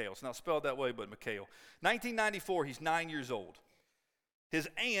name, Mikhail. It's not spelled that way, but Mikhail. 1994, he's 9 years old. His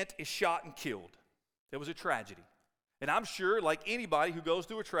aunt is shot and killed. It was a tragedy. And I'm sure, like anybody who goes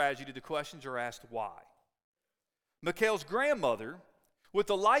through a tragedy, the questions are asked, why? Mikhail's grandmother, with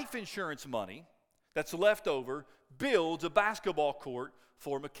the life insurance money that's left over, builds a basketball court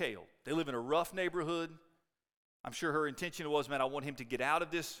for Mikhail. They live in a rough neighborhood. I'm sure her intention was, man, I want him to get out of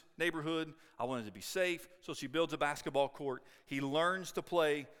this neighborhood. I want him to be safe. So she builds a basketball court. He learns to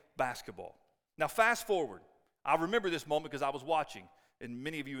play basketball. Now, fast forward. I remember this moment because I was watching, and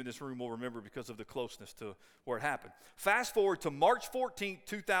many of you in this room will remember because of the closeness to where it happened. Fast forward to March 14,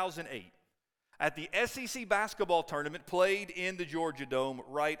 2008, at the SEC basketball tournament played in the Georgia Dome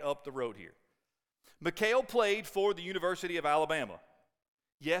right up the road here. Mikhail played for the University of Alabama.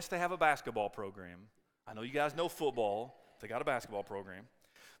 Yes, they have a basketball program. I know you guys know football. They got a basketball program.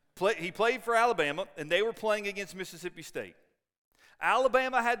 He played for Alabama, and they were playing against Mississippi State.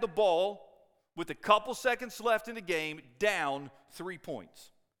 Alabama had the ball with a couple seconds left in the game, down 3 points.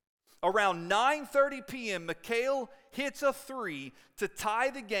 Around 9:30 p.m., Mikhail hits a three to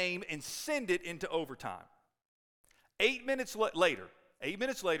tie the game and send it into overtime. 8 minutes later,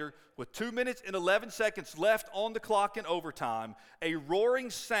 with 2 minutes and 11 seconds left on the clock in overtime, a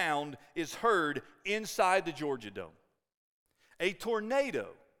roaring sound is heard inside the Georgia Dome. A tornado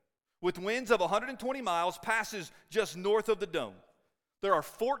with winds of 120 miles passes just north of the dome. There are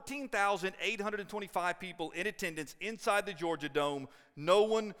 14,825 people in attendance inside the Georgia Dome. No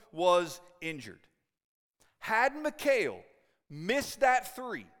one was injured. Had Mikhail missed that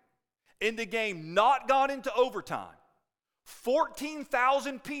three and the game not gone into overtime,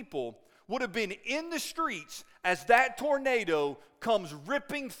 14,000 people would have been in the streets as that tornado comes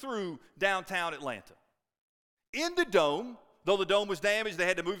ripping through downtown Atlanta. In the dome, though the dome was damaged, they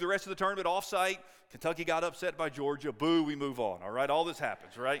had to move the rest of the tournament off-site. Kentucky got upset by Georgia. Boo, we move on, all right? All this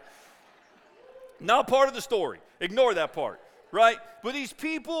happens, right? Not part of the story. Ignore that part, right? But these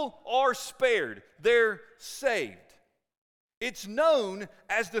people are spared. They're saved. It's known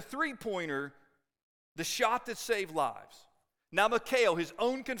as the three-pointer, the shot that saved lives. Now, Mikhail, his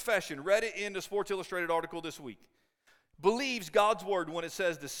own confession, read it in the Sports Illustrated article this week, believes God's word when it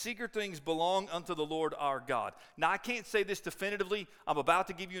says the secret things belong unto the Lord our God. Now, I can't say this definitively. I'm about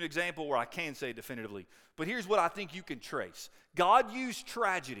to give you an example where I can say definitively. But here's what I think you can trace. God used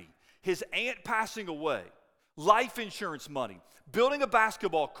tragedy, his aunt passing away, life insurance money, building a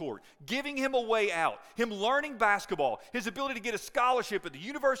basketball court, giving him a way out, him learning basketball, his ability to get a scholarship at the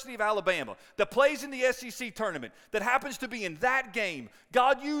University of Alabama that plays in the SEC tournament, that happens to be in that game.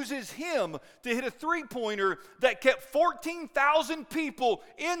 God uses him to hit a three-pointer that kept 14,000 people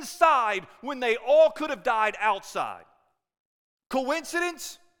inside when they all could have died outside.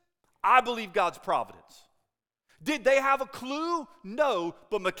 Coincidence? I believe God's providence. Did they have a clue? No,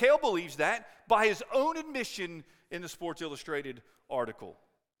 but Mikhail believes that by his own admission in the Sports Illustrated article.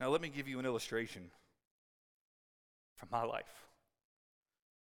 Now, let me give you an illustration from my life.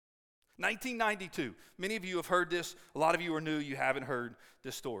 1992. Many of you have heard this. A lot of you are new. You haven't heard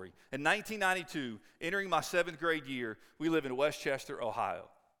this story. In 1992, entering my 7th grade year, we live in Westchester, Ohio.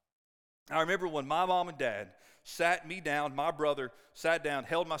 I remember when my mom and dad sat me down, my brother sat down,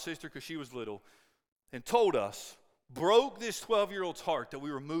 held my sister because she was little, and told us, broke this 12-year-old's heart that we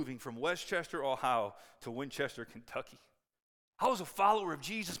were moving from Westchester, Ohio to Winchester, Kentucky. I was a follower of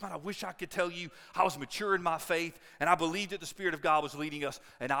Jesus, man. I wish I could tell you I was mature in my faith and I believed that the Spirit of God was leading us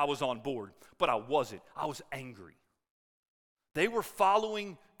and I was on board, but I wasn't. I was angry. They were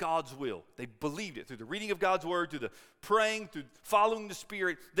following God's will. They believed it through the reading of God's word, through the praying, through following the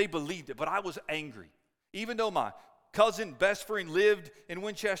Spirit. They believed it, but I was angry. Even though my cousin, best friend lived in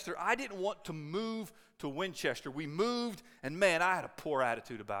Winchester, I didn't want to move to Winchester. We moved, and man, I had a poor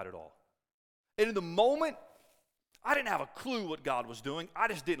attitude about it all. And in the moment, I didn't have a clue what God was doing. I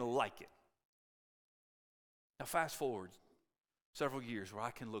just didn't like it. Now, fast forward several years where I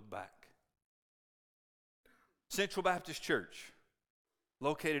can look back. Central Baptist Church,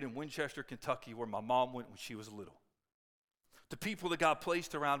 located in Winchester, Kentucky, where my mom went when she was little. The people that God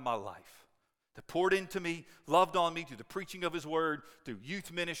placed around my life, that poured into me, loved on me through the preaching of his word, through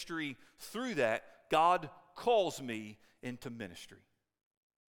youth ministry. Through that, God calls me into ministry.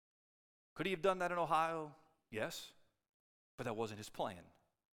 Could he have done that in Ohio? Yes, but that wasn't his plan.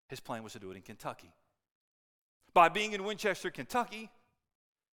 His plan was to do it in Kentucky. By being in Winchester, Kentucky,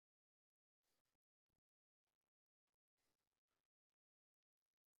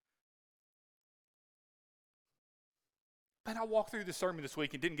 man, I walked through the sermon this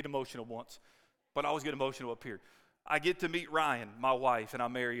week and didn't get emotional once, but I always get emotional up here. I get to meet Ryan, my wife, and I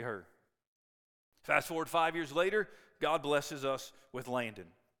marry her. Fast forward 5 years later, God blesses us with Landon.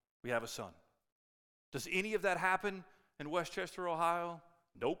 We have a son. Does any of that happen in Westchester, Ohio?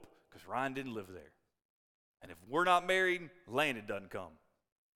 Nope, because Ryan didn't live there. And if we're not married, Landon doesn't come.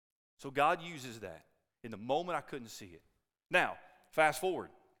 So God uses that. In the moment, I couldn't see it. Now, fast forward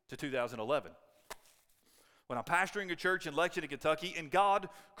to 2011. When I'm pastoring a church in Lexington, Kentucky, and God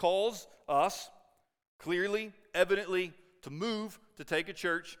calls us clearly, evidently, to move to take a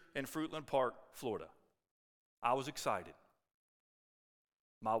church in Fruitland Park, Florida. I was excited.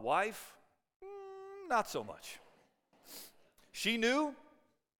 My wife, not so much. She knew.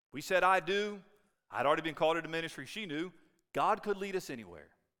 We said, I do. I'd already been called into ministry. She knew God could lead us anywhere.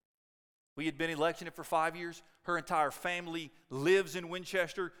 We had been in Lexington for 5 years. Her entire family lives in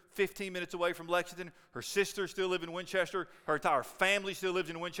Winchester, 15 minutes away from Lexington. Her sisters still live in Winchester. Her entire family still lives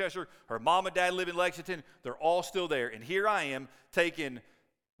in Winchester. Her mom and dad live in Lexington. They're all still there. And here I am taking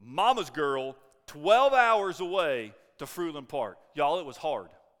mama's girl 12 hours away to Fruitland Park. Y'all, it was hard.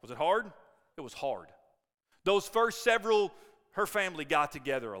 Was it hard? It was hard. Those first several, her family got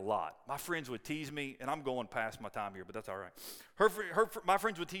together a lot. My friends would tease me, and I'm going past my time here, but that's all right. My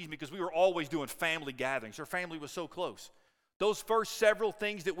friends would tease me because we were always doing family gatherings. Her family was so close. Those first several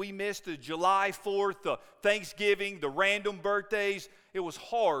things that we missed, the July 4th, the Thanksgiving, the random birthdays, it was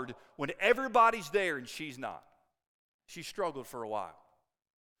hard when everybody's there and she's not. She struggled for a while.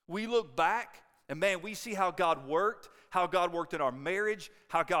 We look back, and man, we see how God worked in our marriage,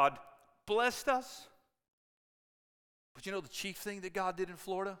 how God blessed us. But you know the chief thing that God did in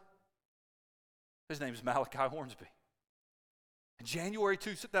Florida? His name is Malachi Hornsby. In January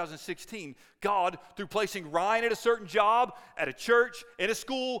 2016, God, through placing Ryan at a certain job, at a church, in a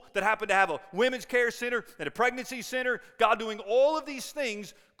school that happened to have a women's care center and a pregnancy center, God doing all of these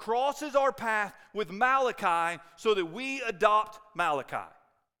things, crosses our path with Malachi so that we adopt Malachi.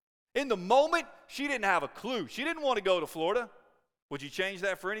 In the moment, she didn't have a clue. She didn't want to go to Florida. Would you change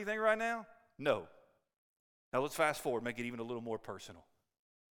that for anything right now? No. Now let's fast forward, make it even a little more personal.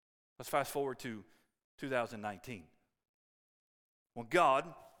 Let's fast forward to 2019. When God,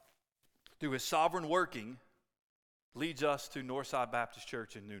 through his sovereign working, leads us to Northside Baptist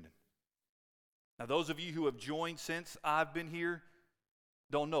Church in Noonan. Now those of you who have joined since I've been here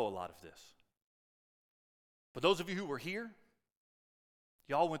don't know a lot of this. But those of you who were here,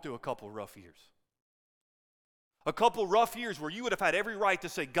 y'all went through a couple rough years. A couple rough years where you would have had every right to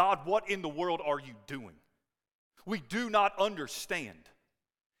say, God, what in the world are you doing? We do not understand.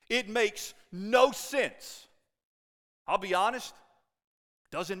 It makes no sense. I'll be honest,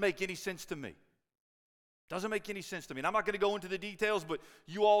 doesn't make any sense to me. Doesn't make any sense to me. And I'm not going to go into the details, but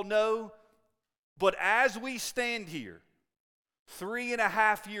you all know. But as we stand here,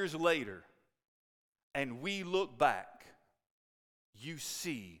 3.5 years later, and we look back, you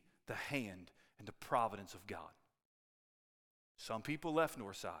see the hand and the providence of God. Some people left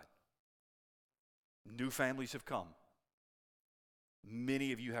Northside. New families have come.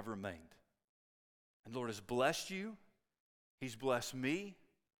 Many of you have remained. And the Lord has blessed you. He's blessed me.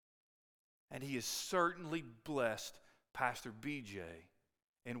 And he has certainly blessed Pastor BJ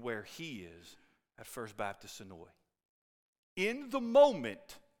in where he is at First Baptist Sonoy. In the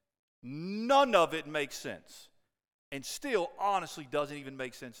moment, none of it makes sense. And still, honestly, doesn't even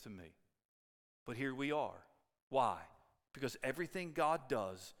make sense to me. But here we are. Why? Because everything God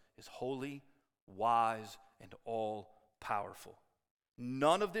does is holy, wise, and all-powerful.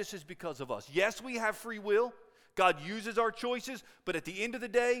 None of this is because of us. Yes, we have free will. God uses our choices, but at the end of the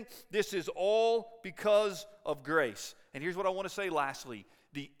day, this is all because of grace. And here's what I want to say lastly.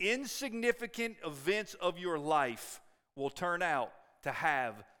 The insignificant events of your life will turn out to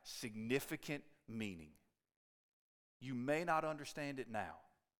have significant meaning. You may not understand it now,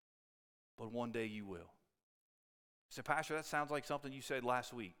 but one day you will. You say, Pastor, that sounds like something you said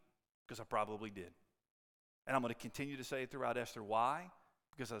last week, because I probably did. And I'm going to continue to say it throughout Esther. Why?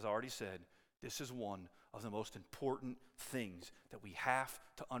 Because as I already said, this is one of the most important things that we have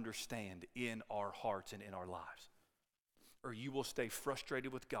to understand in our hearts and in our lives. Or you will stay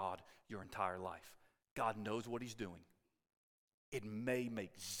frustrated with God your entire life. God knows what he's doing. It may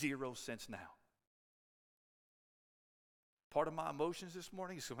make zero sense now. Part of my emotions this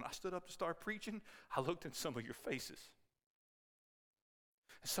morning is when I stood up to start preaching, I looked in some of your faces.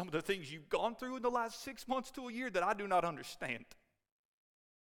 some of the things you've gone through in the last 6 months to a year that I do not understand.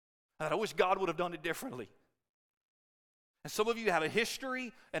 And I wish God would have done it differently. And some of you have a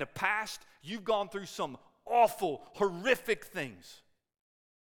history and a past. You've gone through some awful, horrific things.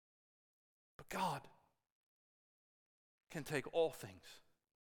 But God can take all things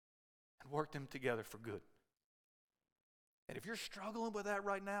and work them together for good. And if you're struggling with that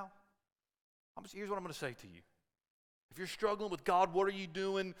right now, here's what I'm going to say to you. If you're struggling with God, what are you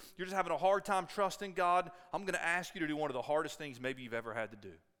doing? You're just having a hard time trusting God. I'm going to ask you to do one of the hardest things maybe you've ever had to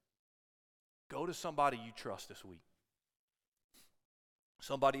do. Go to somebody you trust this week.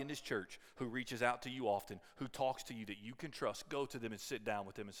 Somebody in this church who reaches out to you often, who talks to you that you can trust. Go to them and sit down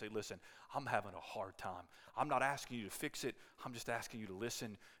with them and say, listen, I'm having a hard time. I'm not asking you to fix it. I'm just asking you to listen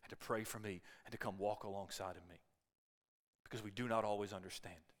and to pray for me and to come walk alongside of me. Because we do not always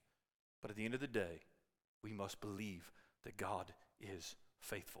understand. But at the end of the day, we must believe that God is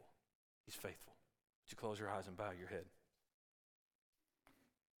faithful. He's faithful. Would you close your eyes and bow your head?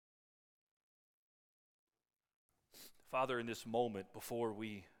 Father, in this moment, before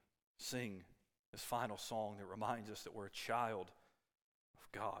we sing this final song that reminds us that we're a child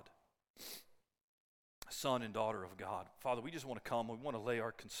of God, a son and daughter of God, Father, we just want to come. We want to lay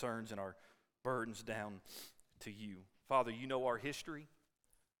our concerns and our burdens down to you. Father, you know our history.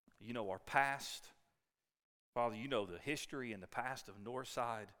 You know our past. Father, you know the history and the past of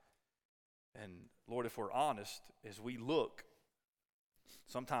Northside. And Lord, if we're honest, as we look,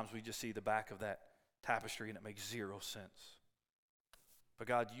 sometimes we just see the back of that tapestry and it makes zero sense. But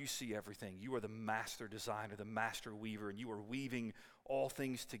God, you see everything. You are the master designer, the master weaver, and you are weaving all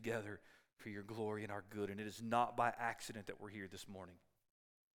things together for your glory and our good. And it is not by accident that we're here this morning.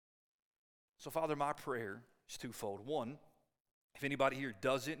 So Father, my prayer is twofold. One, if anybody here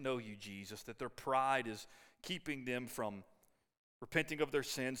doesn't know you, Jesus, that their pride is keeping them from repenting of their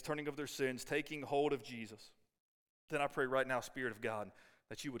sins, turning of their sins, taking hold of Jesus, then I pray right now, Spirit of God,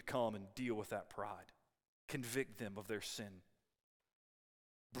 that you would come and deal with that pride. Convict them of their sin.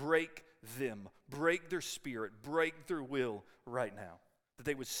 Break them. Break their spirit. Break their will right now. That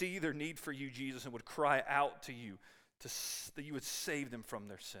they would see their need for you, Jesus, and would cry out to you, that you would save them from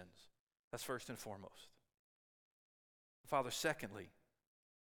their sins. That's first and foremost. Father, secondly,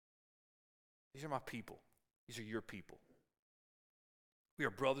 these are my people. These are your people. We are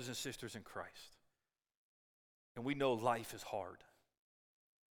brothers and sisters in Christ. And we know life is hard.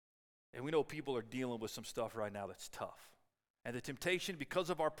 And we know people are dealing with some stuff right now that's tough. And the temptation, because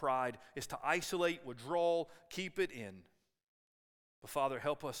of our pride, is to isolate, withdraw, keep it in. But Father,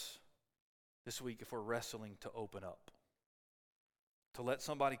 help us this week if we're wrestling to open up. To let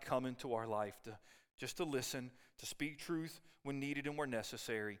somebody come into our life, just to listen, to speak truth when needed and where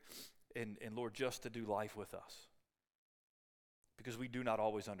necessary. And Lord, just to do life with us. Because we do not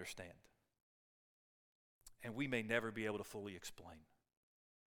always understand. And we may never be able to fully explain.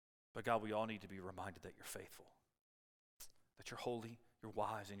 But God, we all need to be reminded that you're faithful, that you're holy, you're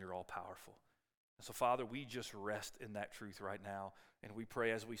wise, and you're all powerful. And so, Father, we just rest in that truth right now, and we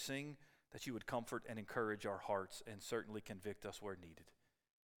pray as we sing that you would comfort and encourage our hearts and certainly convict us where needed.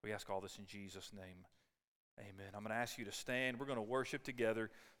 We ask all this in Jesus' name. Amen. I'm going to ask you to stand. We're going to worship together.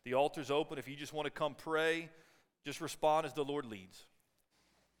 The altar's open. If you just want to come pray, just respond as the Lord leads.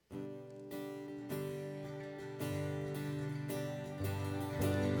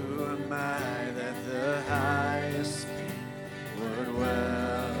 That the highest King would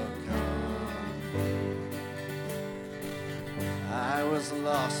welcome. I was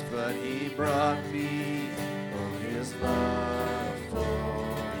lost, but he brought me. Oh, his love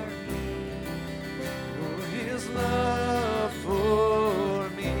for me. Oh, his love for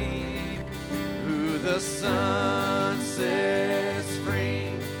me. Who the Son sets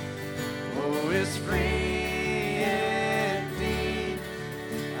free. Oh, is free.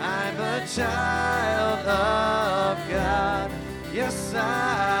 I'm a child of God, yes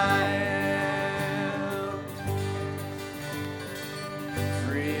I am.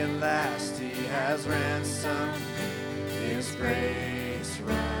 Free at last he has ransomed me, his grace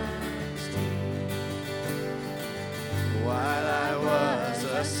runs deep. While I was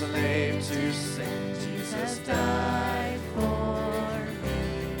a slave to sin, Jesus died for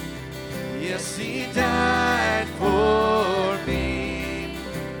me. Yes, he died for me.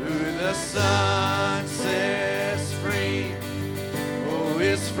 The Son sets free, oh,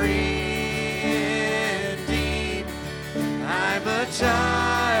 is free indeed. I'm a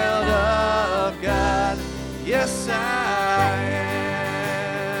child of God, yes I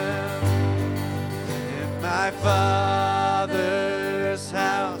am. In my Father's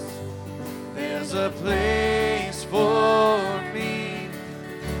house, there's a place for me.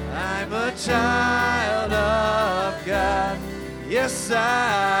 I'm a child of God. Yes,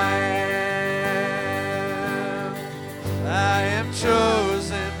 I am. I am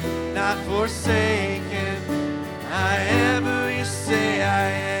chosen, not forsaken. I am who you say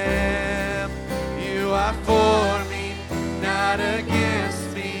I am. You are for me, not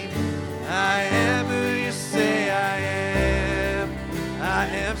against me. I am who you say I am. I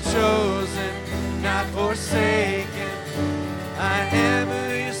am chosen, not forsaken. I am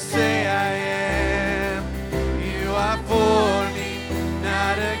who you say I am. You are for me,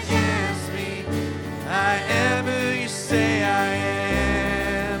 not against me. I am who you say I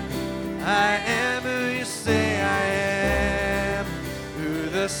am. I am who you say I am. Who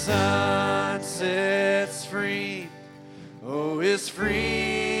the Son sets free, oh, is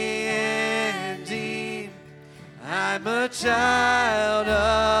free indeed. I'm a child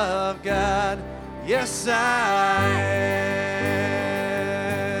of God. Yes, I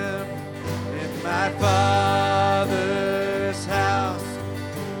am. In my Father's house,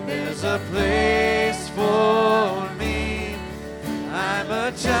 there's a place for me. I'm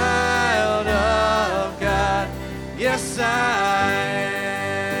a child of God. Yes, I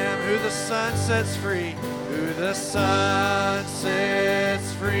am. Who the Son sets free, who the Son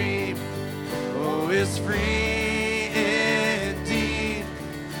sets free, oh, is free indeed.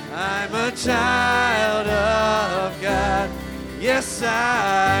 I'm a child of God. Yes,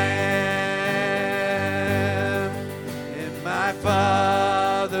 I am. In my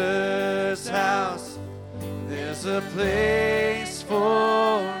Father's house, there's a place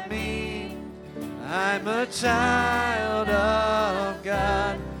for me. I'm a child of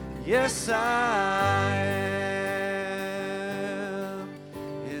God. Yes, I am.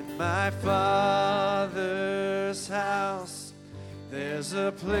 In my Father's house, there's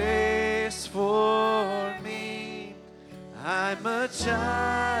a place for me. I'm a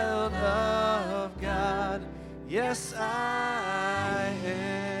child of God. Yes, I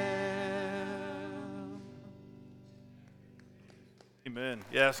am. Amen.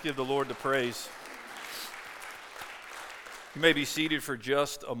 Yes, give the Lord the praise. You may be seated for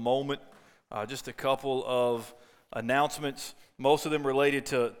just a moment. Just a couple of announcements, most of them related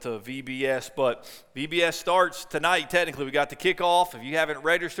to VBS, but VBS starts tonight. Technically, we got the kickoff. If you haven't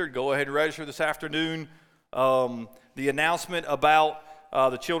registered, go ahead and register this afternoon. The announcement about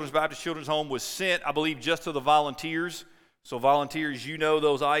the Children's Baptist Children's Home was sent, I believe, just to the volunteers. So volunteers, you know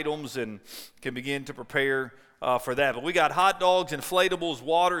those items and can begin to prepare for that. But we got hot dogs, inflatables,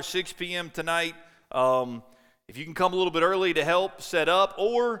 water, 6 p.m. tonight. If you can come a little bit early to help set up,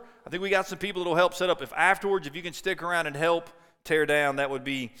 or I think we got some people that will help set up. If afterwards, if you can stick around and help tear down, that would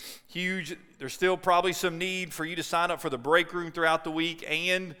be huge. There's still probably some need for you to sign up for the break room throughout the week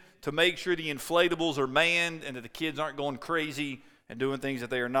and to make sure the inflatables are manned and that the kids aren't going crazy and doing things that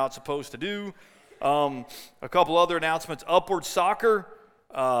they are not supposed to do. A couple other announcements. Upward Soccer.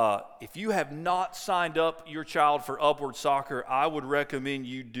 If you have not signed up your child for Upward Soccer, I would recommend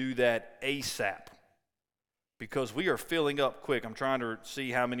you do that ASAP, because we are filling up quick. I'm trying to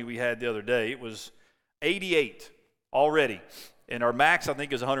see how many we had the other day. It was 88 already, and our max, I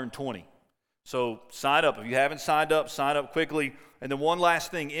think, is 120. So sign up. If you haven't signed up, sign up quickly. And then one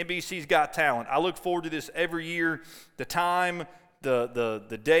last thing, NBC's Got Talent. I look forward to this every year. The time,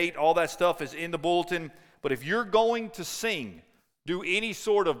 the date, all that stuff is in the bulletin. But if you're going to sing, do any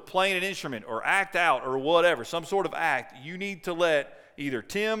sort of playing an instrument or act out or whatever, some sort of act, you need to let either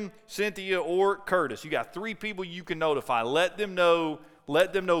Tim, Cynthia, or Curtis. You got 3 people you can notify. Let them know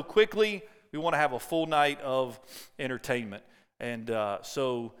quickly. We want to have a full night of entertainment. And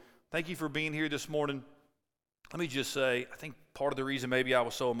so thank you for being here this morning. Let me just say, I think part of the reason maybe I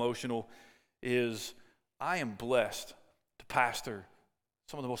was so emotional is I am blessed to pastor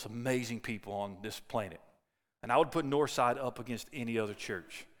some of the most amazing people on this planet. And I would put Northside up against any other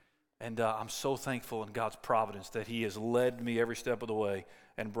church. And I'm so thankful in God's providence that He has led me every step of the way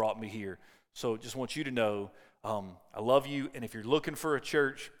and brought me here. So just want you to know I love you. And if you're looking for a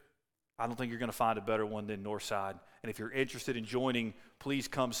church, I don't think you're going to find a better one than Northside. And if you're interested in joining, please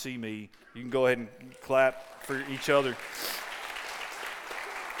come see me. You can go ahead and clap for each other.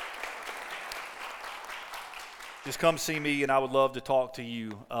 Just come see me, and I would love to talk to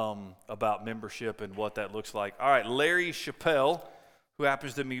you about membership and what that looks like. All right, Larry Chappelle, who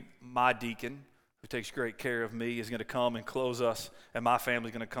happens to be my deacon, who takes great care of me, is going to come and close us, and my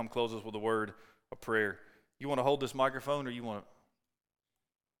family's going to come close us with a word of prayer. You want to hold this microphone, or you want to?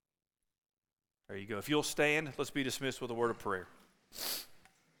 There you go. If you'll stand, let's be dismissed with a word of prayer.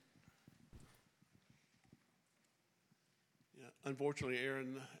 Yeah, unfortunately,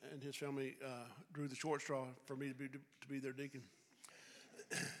 Aaron and his family drew the short straw for me to be their deacon.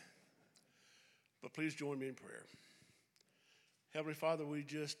 But please join me in prayer. Heavenly Father, we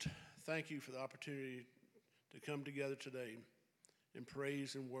just thank you for the opportunity to come together today in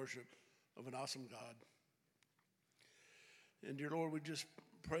praise and worship of an awesome God. And dear Lord, we just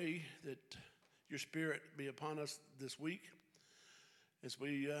pray that your Spirit be upon us this week as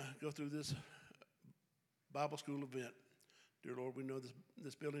we go through this Bible school event. Dear Lord, we know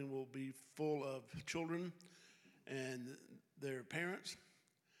this building will be full of children and their parents.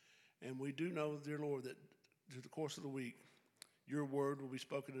 And we do know, dear Lord, that through the course of the week, your word will be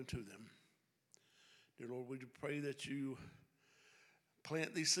spoken unto them. Dear Lord, we pray that you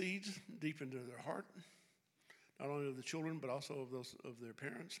plant these seeds deep into their heart, not only of the children, but also of those of their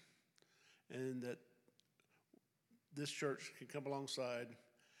parents, and that this church can come alongside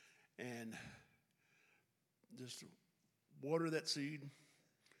and just water that seed,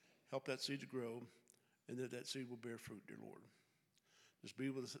 help that seed to grow, and that seed will bear fruit, dear Lord. Just be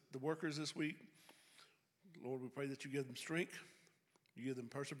with the workers this week. Lord, we pray that you give them strength, you give them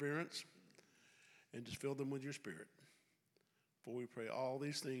perseverance, and just fill them with your Spirit. For we pray all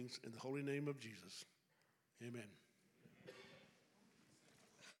these things in the holy name of Jesus. Amen.